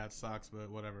 it's like, yeah, it sucks, but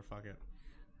whatever, fuck it.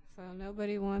 So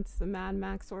nobody wants the Mad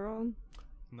Max world?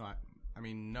 No, I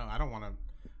mean, no, I don't want to.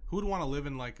 Who would want to live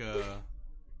in like a...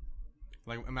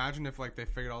 Like, imagine if like they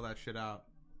figured all that shit out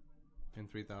in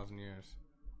 3,000 years.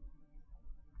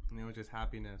 And it was just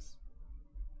happiness.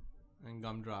 And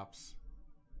gumdrops.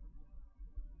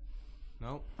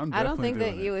 Nope. I don't think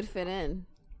that you would fit in.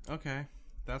 Okay,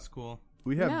 that's cool.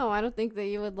 No, I don't think that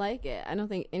you would like it. I don't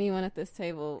think anyone at this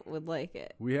table would like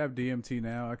it. We have DMT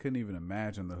now. I couldn't even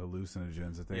imagine the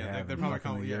hallucinogens that they have they're in probably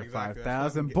fucking the year exactly.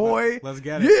 5000. Boy, let's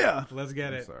get it. Yeah, let's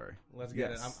get it. I'm sorry. Let's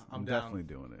get it. I'm down. Definitely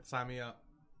doing it. Sign me up.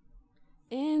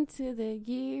 Into the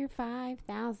year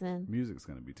 5000. Music's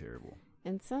gonna be terrible.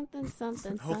 And something.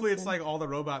 Hopefully, it's like all the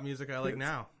robot music I like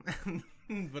now.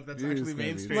 But that's actually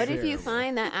mainstream. What if you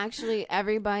find that actually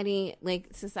everybody, like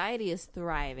society is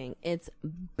thriving, it's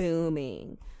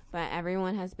booming, but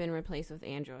everyone has been replaced with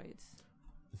androids?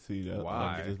 See that? Why?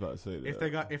 I was just about to say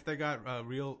that. If they got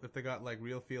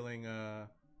real feeling,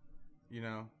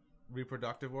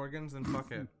 reproductive organs, then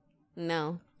fuck it.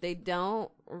 No, they don't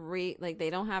they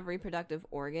don't have reproductive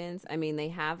organs. I mean, they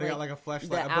have got like a fleshlight,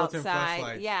 the a built-in outside.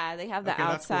 fleshlight. Yeah, they have the Okay,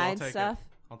 that's cool. outside stuff.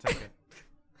 I'll take it.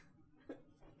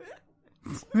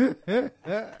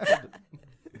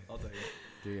 I'll take it.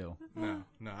 Deal. No,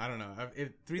 I don't know.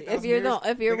 If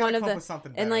you're one of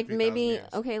the and like maybe years.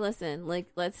 Okay, listen, like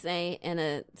let's say in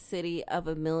a city of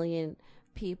 1 million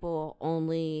people,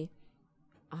 only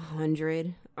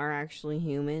 100 are actually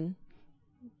human.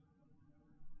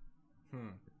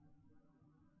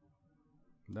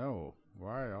 No.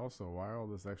 Why all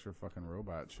this extra fucking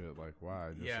robot shit? Like,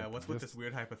 why? What's with this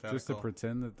weird hypothetical? Just to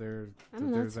pretend that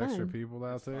that's extra fun. people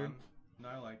out there? Fun. No,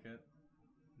 I like it.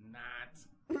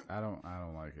 Not. I don't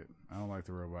like it. I don't like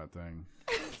the robot thing.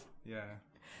 Yeah.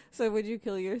 So would you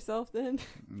kill yourself then?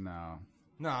 No.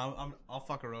 No, I'll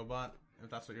fuck a robot, if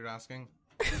that's what you're asking.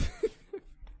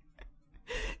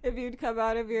 If you'd come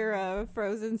out of your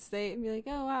frozen state and be like,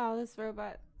 oh wow, this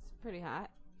robot's pretty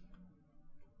hot.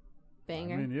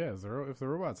 Banger. I mean, yeah, if the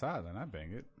robot's hot, then I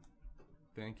bang it.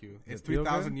 Thank you. It's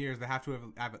 3,000 years. They have to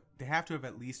have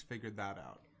at least figured that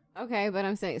out. Okay, but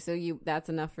I'm saying, so that's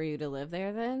enough for you to live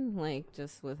there then? Like,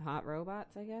 just with hot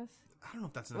robots, I guess? I don't know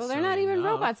if that's Well, necessarily they're not even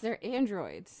enough. robots. They're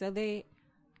androids. So they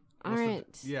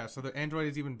aren't... So the android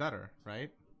is even better,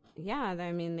 right? Yeah,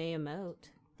 I mean, they emote.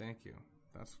 Thank you.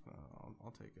 That's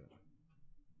I'll take it.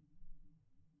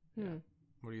 Yeah.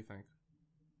 What do you think?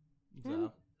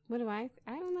 What do I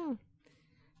don't know.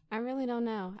 I really don't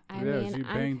know. I mean, mean, you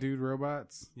bang dude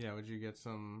robots? Yeah, would you get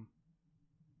some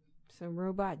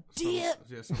robot dip?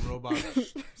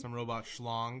 Some robot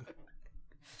schlong?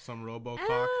 Some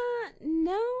robocock?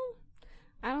 No.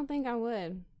 I don't think I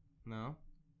would. No?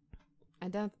 I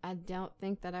don't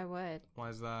think that I would. Why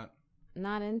is that?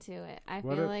 Not into it. I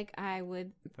feel like I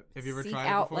would Have you ever seek tried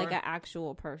out it before? like an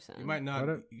actual person. You might not.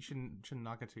 You shouldn't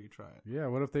knock it till you try it. Yeah,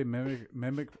 what if they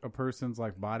mimic a person's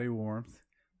like body warmth?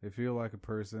 They feel like a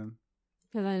person.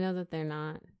 Because I know that they're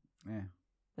not. Yeah.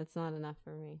 That's not enough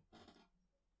for me.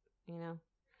 You know?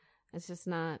 It's just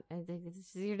not. I think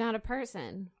you're not a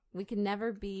person. We can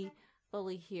never be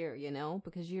fully here, you know?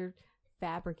 Because you're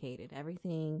fabricated.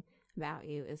 Everything about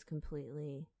you is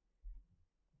completely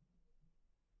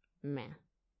meh.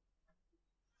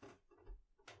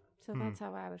 So that's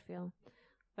how I would feel.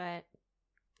 But,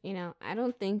 you know, I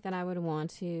don't think that I would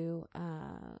want to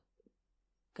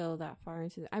go that far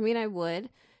into I mean, I would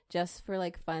just for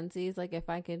like funsies, like if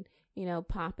I could, you know,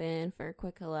 pop in for a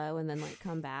quick hello and then like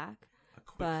come back. A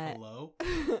quick hello?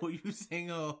 Who are you saying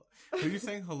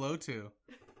hello to?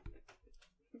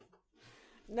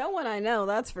 No one I know,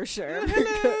 that's for sure.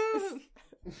 Hello.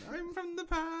 I'm from the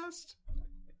past.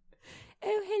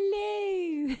 Oh,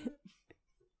 hello.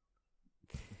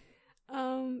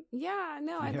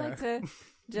 I'd like to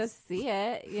just see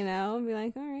it, you know, and be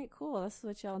like, all right, cool, this is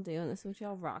what y'all do, and this is what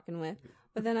y'all rocking with.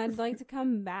 But then I'd like to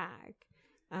come back,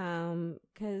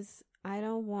 because I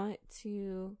don't want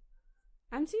to.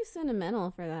 I'm too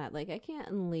sentimental for that. Like, I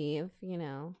can't leave, you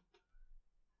know,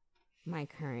 my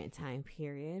current time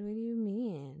period. What do you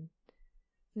mean?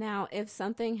 Now, if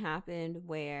something happened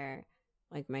where,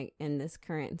 like, in this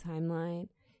current timeline,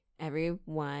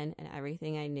 everyone and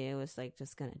everything I knew was like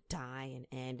just gonna die and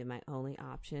end, and my only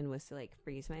option was to like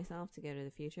freeze myself to go to the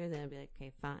future, then I'd be like,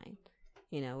 okay, fine.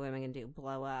 You know, what am I gonna do?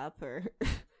 Blow up or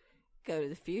go to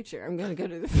the future? I'm gonna go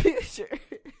to the future.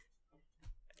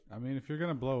 I mean, if you're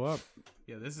gonna blow up,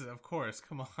 yeah, this is of course.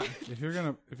 Come on. If you're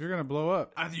gonna blow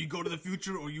up, either you go to the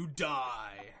future or you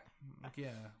die. Like, yeah,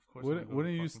 of course.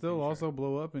 Wouldn't you still future. Also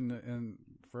blow up in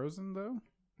Frozen though?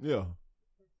 Yeah.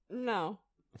 No.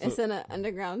 It's in an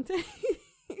underground tank.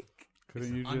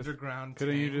 Couldn't you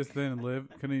just then live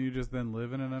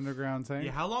in an underground tank?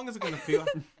 Yeah, how long is it gonna feel?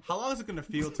 How long is it gonna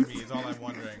feel to me? Is all I'm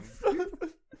wondering. Why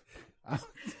are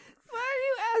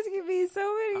you asking me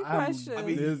so many questions? I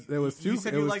mean, there was two. You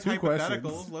said it you was like two hypotheticals.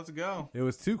 Questions. Let's go. It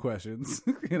was two questions,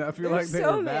 and I feel like they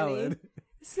were valid.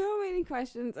 So many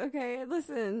questions. Okay,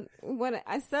 listen. What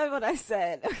I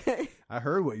said. Okay. I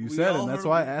heard what you said, and that's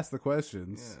why I asked the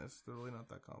questions. Yeah, it's really not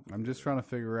that complicated. I'm just trying to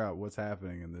figure out what's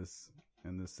happening in this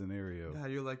scenario. Yeah,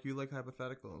 you like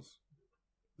hypotheticals.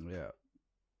 Yeah.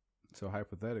 So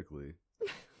hypothetically,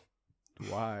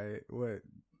 why? What?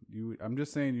 I'm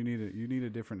just saying you need a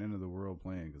different end of the world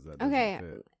plan because that doesn't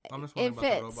fit. I'm just it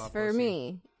fits for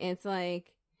me. It's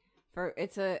like.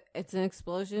 It's an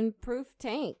explosion proof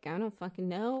tank. I don't fucking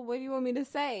know. What do you want me to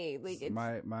say? Like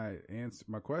my answer,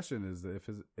 my question is that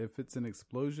if it's an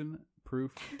explosion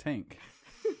proof tank,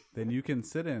 then you can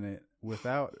sit in it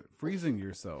without freezing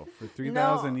yourself for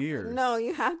 3,000 years. No,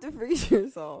 you have to freeze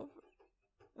yourself.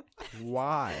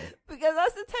 Why? Because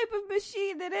that's the type of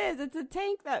machine it is. It's a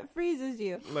tank that freezes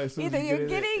you. Like, either you're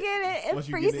getting in it and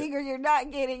freezing, or you're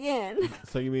not getting in.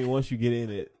 So you mean once you get in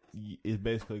it, it's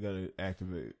basically gonna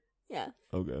activate? Yeah.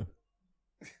 Okay.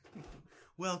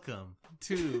 Welcome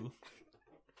to.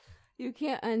 You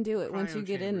can't undo it once you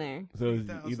get in there. So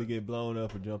either get blown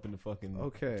up or jump in the fucking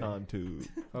time tube.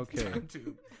 Okay. Time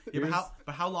tube. Yeah,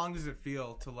 but how long does it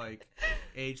feel to like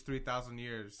age 3,000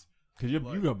 years? Because you're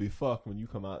gonna be fucked when you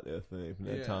come out that thing from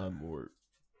that time board.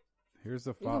 Here's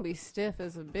the. You're gonna be stiff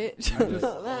as a bitch.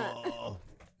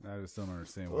 I just don't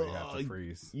understand why you have to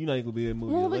freeze. You're not gonna be able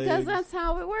to move your legs. Because that's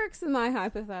how it works in my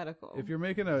hypothetical. If you're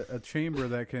making a chamber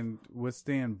that can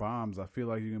withstand bombs, I feel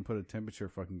like you can put a temperature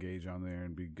fucking gauge on there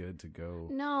and be good to go.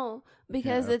 No,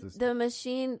 because the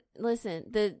machine. Listen,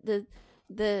 the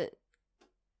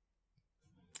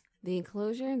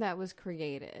enclosure that was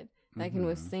created that can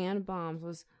withstand bombs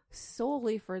was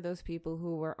solely for those people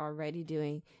who were already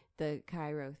doing the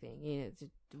Cairo thing. You know,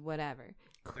 whatever.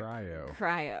 Cryo.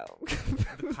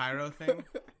 The Cairo thing?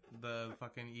 The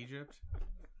fucking Egypt?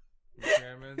 The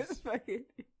pyramids?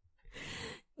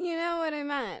 You know what I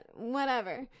meant.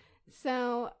 Whatever.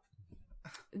 So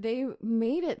they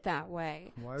made it that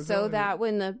way. So that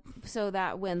when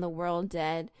the world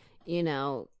dead, you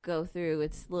know, go through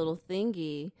its little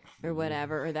thingy or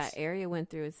whatever, or that area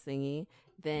went through its thingy,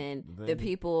 then the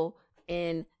people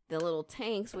in the little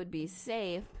tanks would be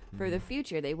safe for the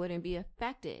future. They wouldn't be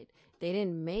affected. They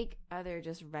didn't make other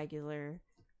just regular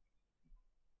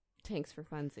tanks for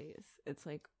funsies. It's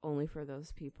like only for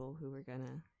those people who are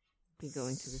gonna be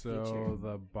going to the future. So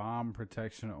the bomb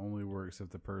protection only works if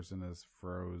the person is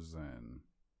frozen.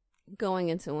 Going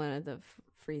into one of the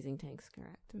freezing tanks,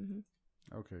 correct? Mm-hmm.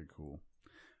 Okay, cool.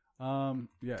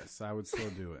 Yes, I would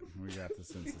still do it. We got the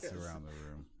census around the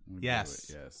room. Yes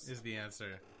is the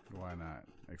answer. Why not?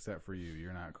 Except for you,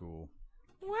 you're not cool.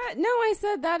 What? No, I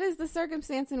said that is the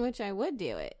circumstance in which I would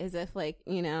do it. Is if, like,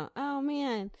 you know, oh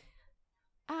man,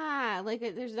 like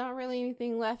there's not really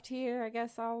anything left here. I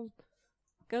guess I'll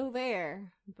go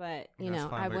there. But you know,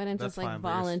 I wouldn't just like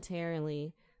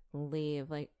voluntarily leave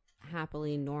like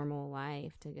happily normal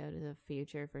life to go to the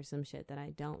future for some shit that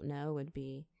I don't know would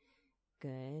be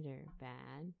good or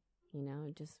bad. You know,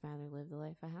 I'd just rather live the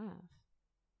life I have.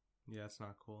 Yeah, it's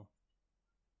not cool.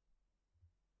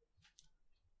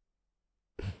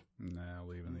 Nah,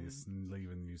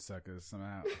 leaving you suckers. I'm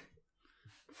out.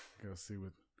 Go see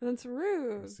what. That's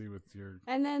rude. See what your.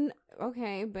 And then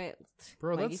okay, but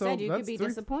bro, like you said, you could be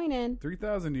disappointed.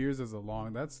 3,000 years is a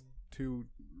long. That's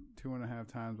 2.5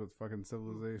 times with fucking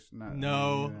civilization.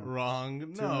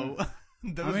 Wrong. No,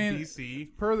 that was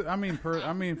BC. For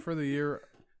the year,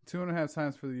 2.5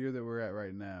 times for the year that we're at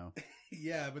right now.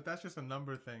 Yeah, but that's just a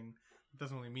number thing. It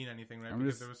doesn't really mean anything, right?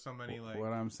 Because there was so many like.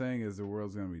 What I'm saying is the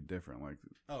world's gonna be different. Like.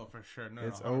 Oh, for sure. No,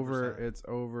 it's 100%. over. It's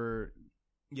over.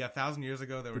 Yeah, 1,000 years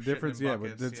ago there was the difference. Yeah,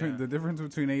 but the difference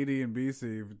between AD and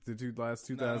BC, the last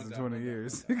 2,020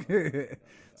 years,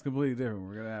 it's completely different.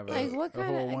 We're gonna have like what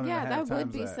kind of that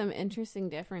would be some interesting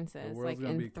differences, like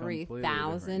in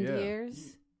 3,000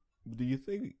 years. Do you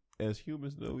think as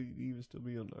humans though we'd even still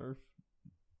be on Earth?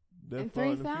 In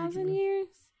 3,000 years?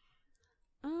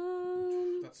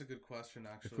 That's a good question,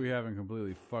 actually. If we haven't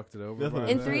completely fucked it over.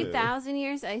 In 3,000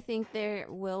 years, I think there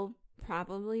will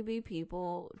probably be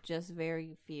people, just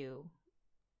very few.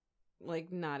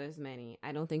 Like, not as many.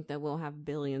 I don't think that we'll have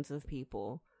billions of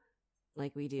people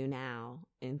like we do now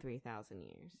in 3,000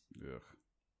 years. Ugh.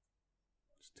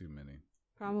 It's too many.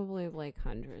 Probably like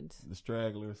hundreds. The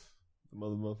stragglers. The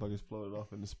motherfuckers floated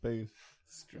off into space.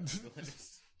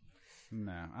 Stragglers.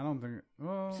 No, I don't think.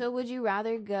 Well, so, would you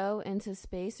rather go into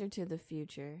space or to the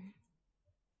future?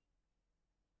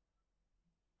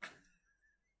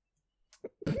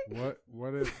 What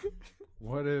if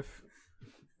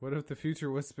the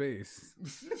future was space?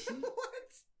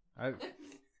 What? Like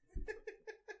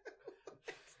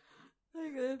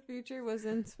the future was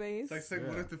in space. Like,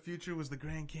 what if the future was the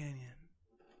Grand Canyon?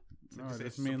 No, I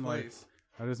just mean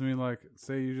like,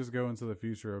 say you just go into the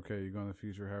future. Okay, you go in the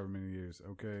future, however many years.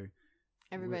 Okay,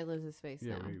 everybody lives in space.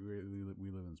 Yeah, now. we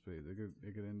live in space.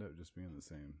 It could end up just being the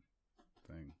same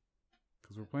thing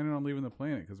because we're planning on leaving the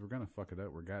planet because we're gonna fuck it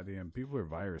up. We're goddamn people are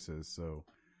viruses, so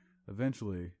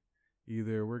eventually,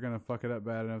 either we're gonna fuck it up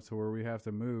bad enough to where we have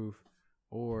to move,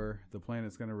 or the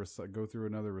planet's gonna go through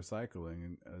another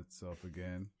recycling itself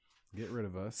again. Get rid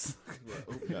of us.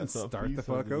 Start the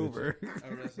fuck over. A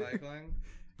recycling?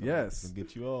 Yes.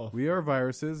 Get you off. We are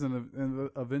viruses, and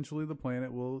eventually the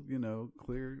planet will,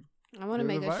 clear. I want to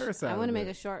make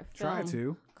a short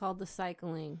film called "The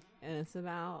Cycling," and it's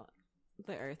about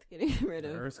the Earth getting rid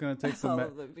of. The Earth's gonna take some.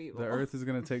 The Earth is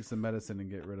gonna take some medicine and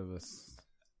get rid of us.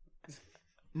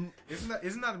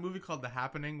 Isn't that a movie called The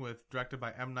Happening directed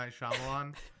by M. Night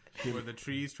Shyamalan? Where the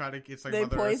trees try to, it's like they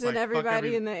Mother poison Earth's like,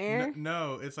 everybody in the air.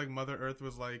 No, it's like Mother Earth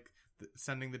was like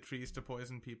sending the trees to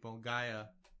poison people. Gaia.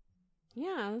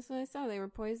 Yeah, that's what I saw. They were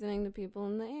poisoning the people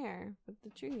in the air with the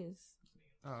trees.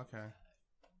 Oh, okay.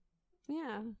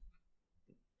 Yeah.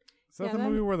 Is that the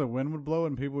movie where the wind would blow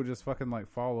and people would just fucking like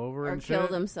fall over or and kill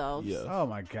shit? themselves? Yes. Oh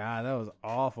my god, that was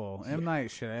awful. M. Night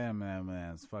Shyamalan,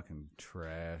 man, it's fucking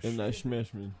trash. M. Night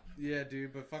Shyamalan. Yeah,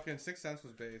 dude, but fucking Sixth Sense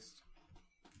was based.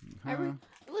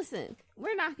 Listen,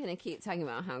 we're not going to keep talking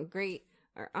about how great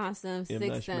or awesome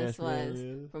Sixth Sense was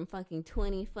from fucking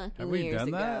 20 fucking years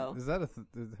ago. Is that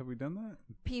have we done that?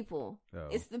 People. Oh.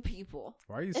 It's the people.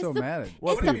 Why are you so mad at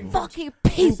It's the fucking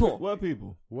people. What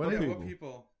people? What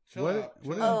people? Chill out.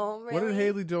 Really? What did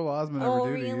Haley Joel Osment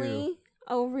ever do to you?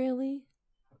 Oh, really?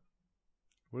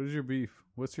 What is your beef?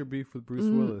 What's your beef with Bruce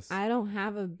Willis? I don't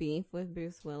have a beef with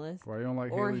Bruce Willis. Why you don't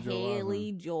like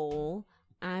Haley Joel?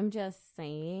 I'm just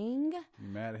saying. You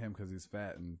mad at him because he's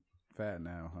fat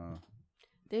now, huh?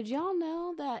 Did y'all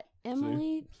know that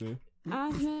Emily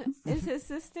Osment is his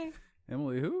sister?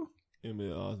 Emily who? Emily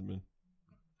Osment.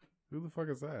 Who the fuck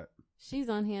is that? She's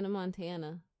on Hannah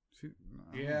Montana. I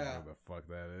don't know who the fuck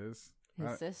that is.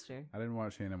 His sister. I didn't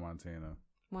watch Hannah Montana.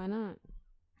 Why not?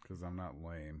 Because I'm not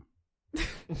lame.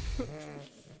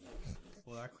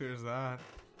 Well, that clears that.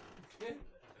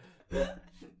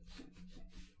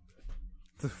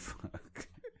 The fuck?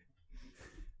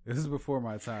 This is before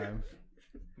my time.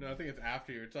 No, I think it's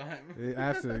after your time. It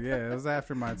was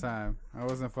after my time. I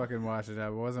wasn't fucking watching that. I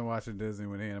wasn't watching Disney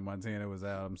when Hannah Montana was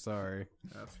out. I'm sorry.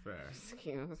 That's fair.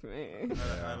 Excuse me.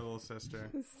 I had a little sister.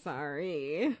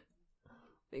 Sorry.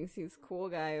 Thinks he's a cool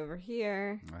guy over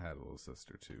here. I had a little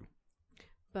sister too.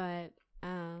 But,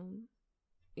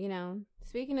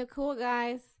 speaking of cool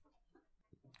guys.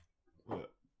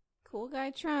 What? Cool guy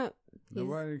Trump.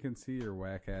 Nobody can see your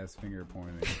whack ass finger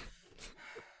pointing.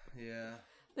 Yeah.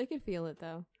 They can feel it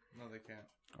though. No, they can't.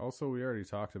 Also, we already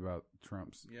talked about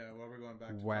Trump's we're going back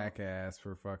to whack ass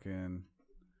for fucking.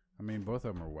 I mean, both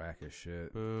of them are whack as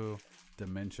shit. Boo.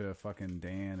 Dementia, fucking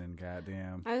Dan, and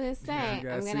goddamn. I was gonna say,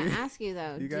 I'm gonna ask you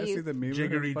though. You guys see the meme?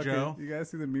 Jiggery Joe? You guys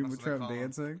see the meme with Trump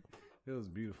dancing? It was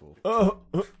beautiful.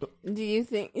 Do you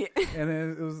think? And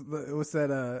then it was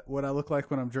that what I look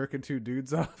like when I'm jerking two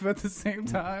dudes off at the same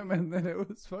time, and then it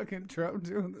was fucking Trump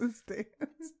doing this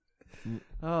dance.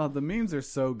 Oh, the memes are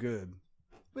so good.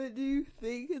 But do you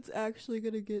think it's actually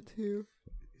gonna get to?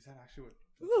 Is that actually what?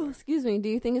 Oh, excuse me. Do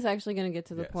you think it's actually gonna get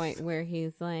to the point where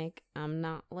he's like, "I'm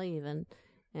not leaving,"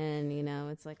 and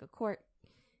it's like a court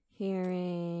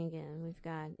hearing, and we've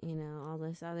got all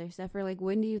this other stuff? Or like,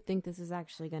 when do you think this is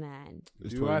actually gonna end?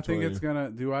 Do I think it's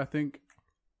gonna? Do I think?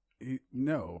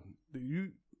 No.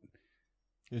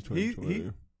 It's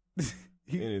 2020.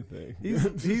 Anything.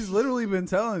 He's literally been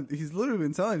telling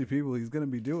you people he's going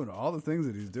to be doing all the things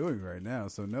that he's doing right now.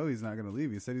 So no, he's not going to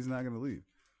leave. He said he's not going to leave.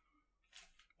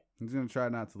 He's going to try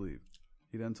not to leave.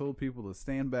 He done told people to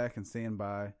stand back and stand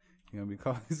by. He's going to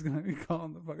be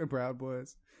calling the fucking Proud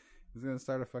Boys. He's going to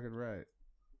start a fucking riot.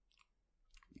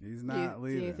 He's not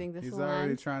leaving. Do you think this he's will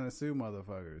already end? Trying to sue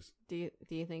motherfuckers. Do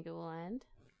you think it will end?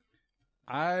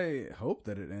 I hope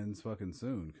that it ends fucking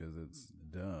soon because it's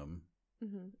dumb.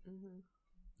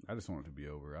 I just want it to be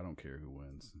over. I don't care who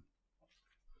wins.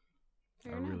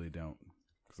 Fair I enough. really don't.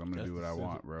 Because I'm going to do what I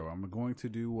want, bro. I'm going to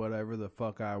do whatever the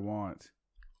fuck I want.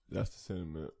 That's the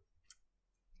sentiment.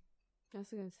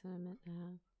 That's a good sentiment to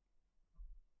have.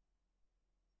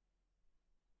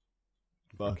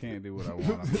 I can't do what I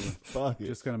want. Fuck it.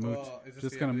 Just gonna move.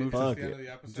 Just gonna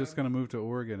move to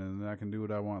Oregon, and then I can do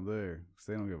what I want there. Because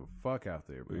they don't give a fuck out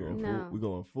there, bro. We're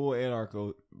going full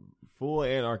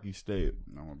anarchy state.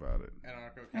 I'm about it.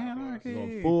 Anarcho-capitalist. We're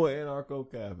going full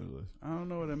anarcho-capitalist. I don't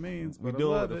know what it means, We but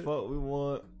doing I what love the it. fuck we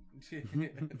want.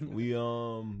 We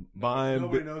buying.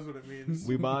 Nobody knows what it means.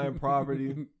 We buying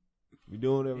property. We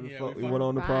doing whatever the fuck we want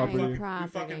on the property. We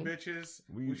fucking bitches.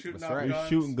 We shooting off guns. We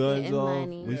shooting guns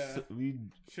off. We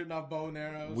shooting off bow and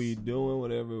arrows. We doing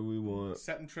whatever we want.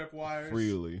 Setting trip wires.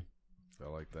 Freely. I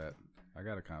like that. I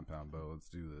got a compound bow. Let's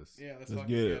do this. Yeah, let's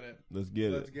get it. Let's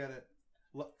get it.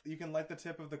 You can light the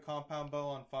tip of the compound bow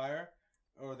on fire,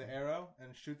 or the arrow,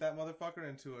 and shoot that motherfucker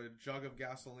into a jug of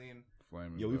gasoline.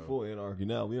 We full anarchy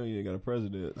now. We don't even got a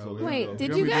president. So wait,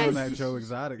 did you guys? That Joe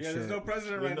Exotic shit. There's no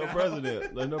president right now.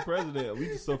 There's no president. We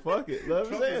just so fuck it. Trump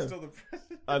is still the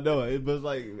president. I know it, but it's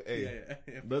like, hey,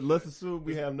 but let's assume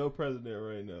we have no president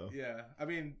right now. Yeah, I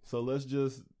mean, so let's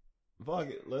just fuck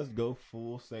it. Let's go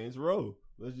full Saints Row.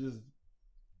 Let's just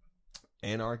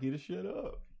anarchy the shit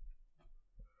up.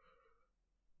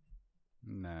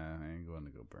 Nah, I ain't going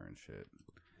to go burn shit.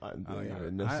 I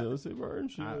didn't necessarily say burn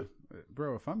shit.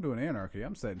 Bro, if I'm doing anarchy,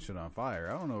 I'm setting shit on fire.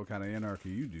 I don't know what kind of anarchy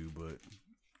you do, but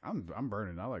I'm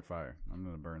burning. I like fire. I'm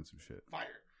gonna burn some shit. Fire.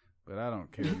 But I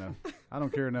don't care enough. I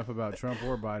don't care enough about Trump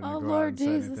or Biden to go Lord out and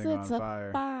Jesus, set anything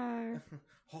on fire.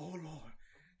 Oh Lord,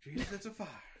 Jesus, it's a fire.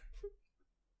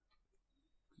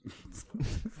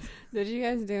 Did you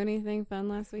guys do anything fun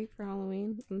last week for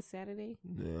Halloween on Saturday?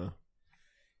 Yeah.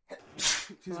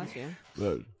 Bless you.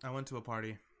 Good. I went to a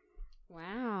party.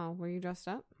 Wow. Were you dressed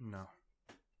up? No.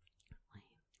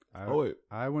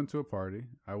 I went to a party.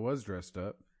 I was dressed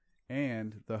up,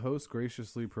 and the host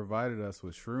graciously provided us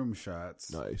with shroom shots.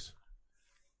 Nice.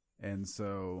 And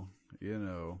so, that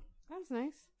was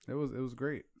nice. It was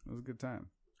great. It was a good time.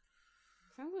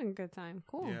 Sounds like a good time.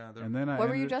 Cool. Yeah. And then what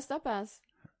were you dressed up as?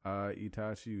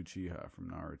 Itachi Uchiha from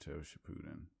Naruto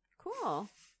Shippuden. Cool.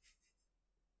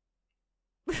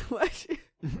 What?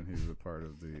 When he was a part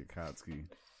of the Akatsuki.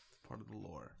 Part of the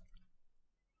lore.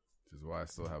 Which is why I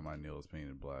still have my nails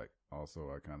painted black.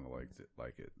 Also, I kind of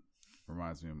like it.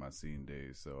 Reminds me of my scene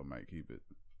days, so I might keep it.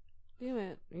 Do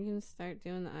it. You can start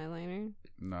doing the eyeliner.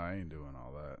 No, I ain't doing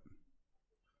all that.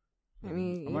 I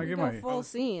mean, you can go full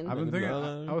scene. I've been thinking.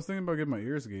 I was thinking about getting my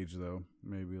ears gauged though.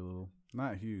 Maybe a little,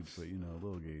 not huge, but a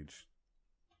little gauge.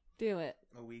 Do it.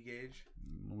 A wee gauge.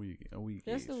 A wee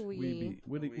Just gauge. a wee.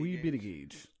 Wee bit of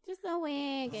gauge. Just a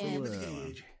wee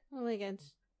gauge. A wee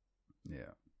gauge.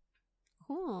 Yeah.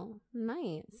 Cool.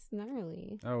 Nice.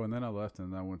 Gnarly. Oh, and then I left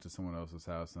and I went to someone else's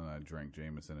house and I drank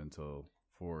Jameson until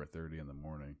 4:30 in the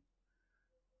morning.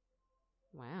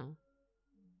 Wow.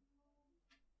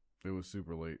 It was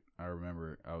super late. I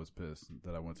remember I was pissed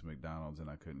that I went to McDonald's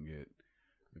and I couldn't get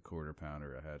the quarter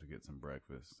pounder. I had to get some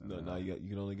breakfast. And no, you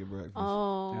can only get breakfast.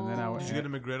 Oh. And then did you get a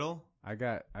McGriddle? I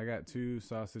got 2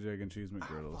 sausage, egg, and cheese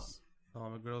McGriddles. Oh,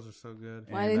 McGriddles are so good.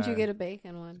 Why didn't you get a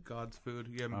bacon one? God's food.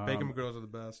 Yeah, bacon McGriddles are the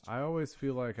best. I always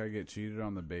feel like I get cheated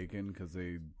on the bacon because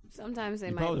sometimes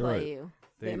they might play you.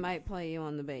 They might play you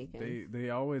on the bacon. They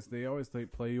always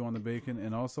play you on the bacon.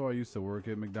 And also, I used to work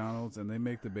at McDonald's, and they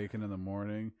make the bacon in the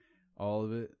morning, all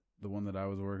of it, the one that I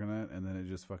was working at, and then it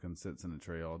just fucking sits in a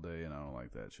tray all day, and I don't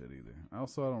like that shit either.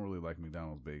 Also, I don't really like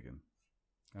McDonald's bacon.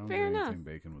 I don't get anything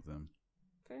bacon with them.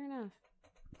 Fair enough.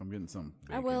 I'm getting some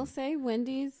bacon. I will say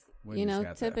Wendy's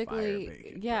got typically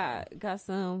bacon, got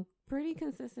some pretty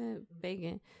consistent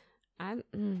bacon. I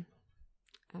don't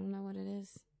know what it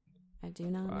is. I do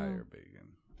not know. Fire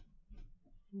bacon.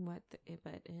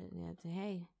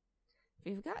 Hey, if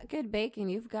you've got good bacon,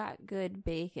 you've got good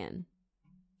bacon.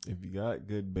 If you got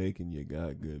good bacon, you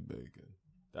got good bacon.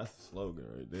 That's the slogan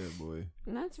right there, boy.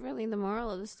 And that's really the moral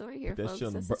of the story here, folks.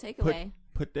 That's the takeaway.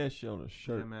 Put that shit on a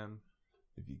shirt. Yeah, man.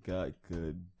 If you got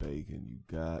good bacon, you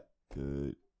got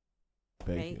good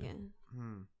bacon.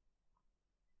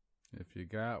 If you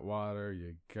got water,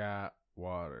 you got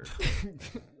water.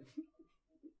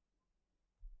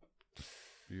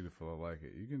 Beautiful. I like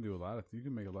it. You can do you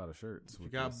can make a lot of shirts. You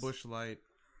got Busch Light.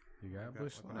 You got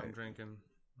Busch Light. I'm drinking.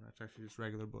 That's actually just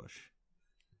regular Busch.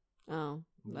 Oh,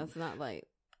 that's not light.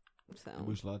 So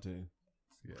Busch Latte.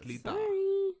 Yes.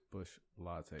 Sorry. Busch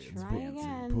Latte. Try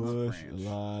again. Busch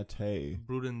Latte.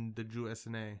 Brewed in the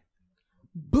USA.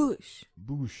 Busch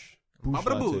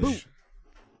Latte.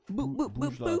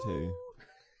 Busch Latte.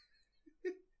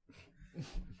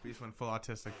 We just went full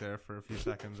autistic there for a few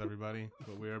seconds, everybody.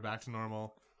 But we are back to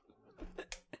normal.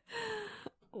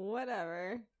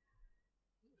 Whatever.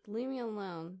 Leave me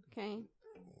alone, okay?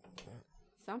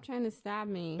 Stop trying to stab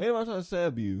me. Ain't nobody trying to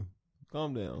stab you.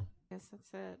 Calm down. Guess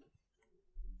that's it.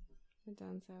 We're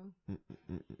done so.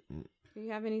 Do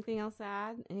you have anything else to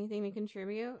add? Anything to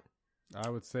contribute? I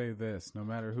would say this: no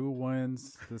matter who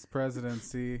wins this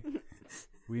presidency,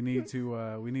 we need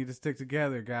to stick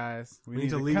together, guys. We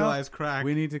need to legalize crack.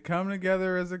 We need to come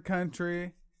together as a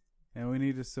country, and we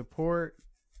need to support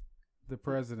the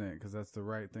president because that's the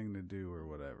right thing to do, or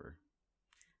whatever.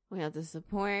 We have to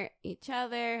support each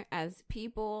other as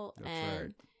people. That's and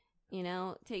right. You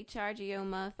know, take charge of your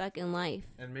motherfucking life.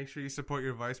 And make sure you support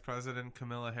your vice president,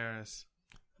 Kamala Harris.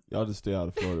 Y'all just stay out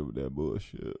of Florida with that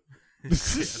bullshit.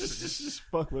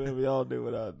 Fuck whatever y'all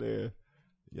do out there.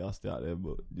 Y'all stay out there,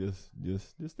 but just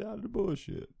stay out of the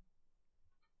bullshit.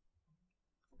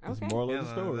 That's Okay. the moral of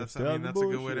the story. That's Stay out of the a good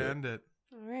way bullshit. to end it.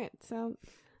 All right. So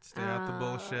Stay out the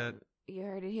bullshit. you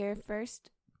heard it here first,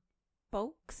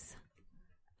 folks.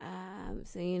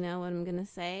 So you know what I'm gonna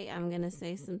say. I'm gonna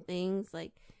say some things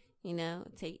like, you know,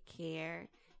 take care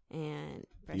and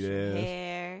brush your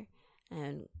hair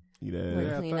and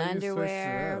wear clean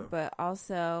underwear, but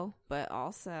also,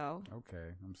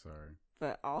 Okay, I'm sorry.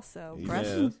 but also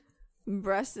Yes.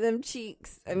 brush them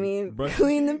cheeks. I mean,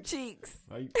 clean them cheeks.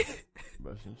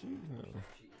 Brushing cheeks? No.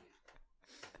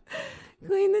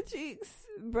 Clean the cheeks.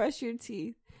 Brush your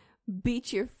teeth.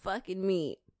 Beat your fucking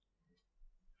meat.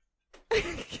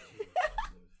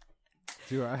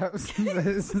 Do I have some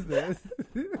this?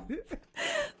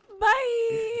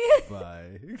 Bye.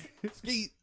 Bye. Skeet.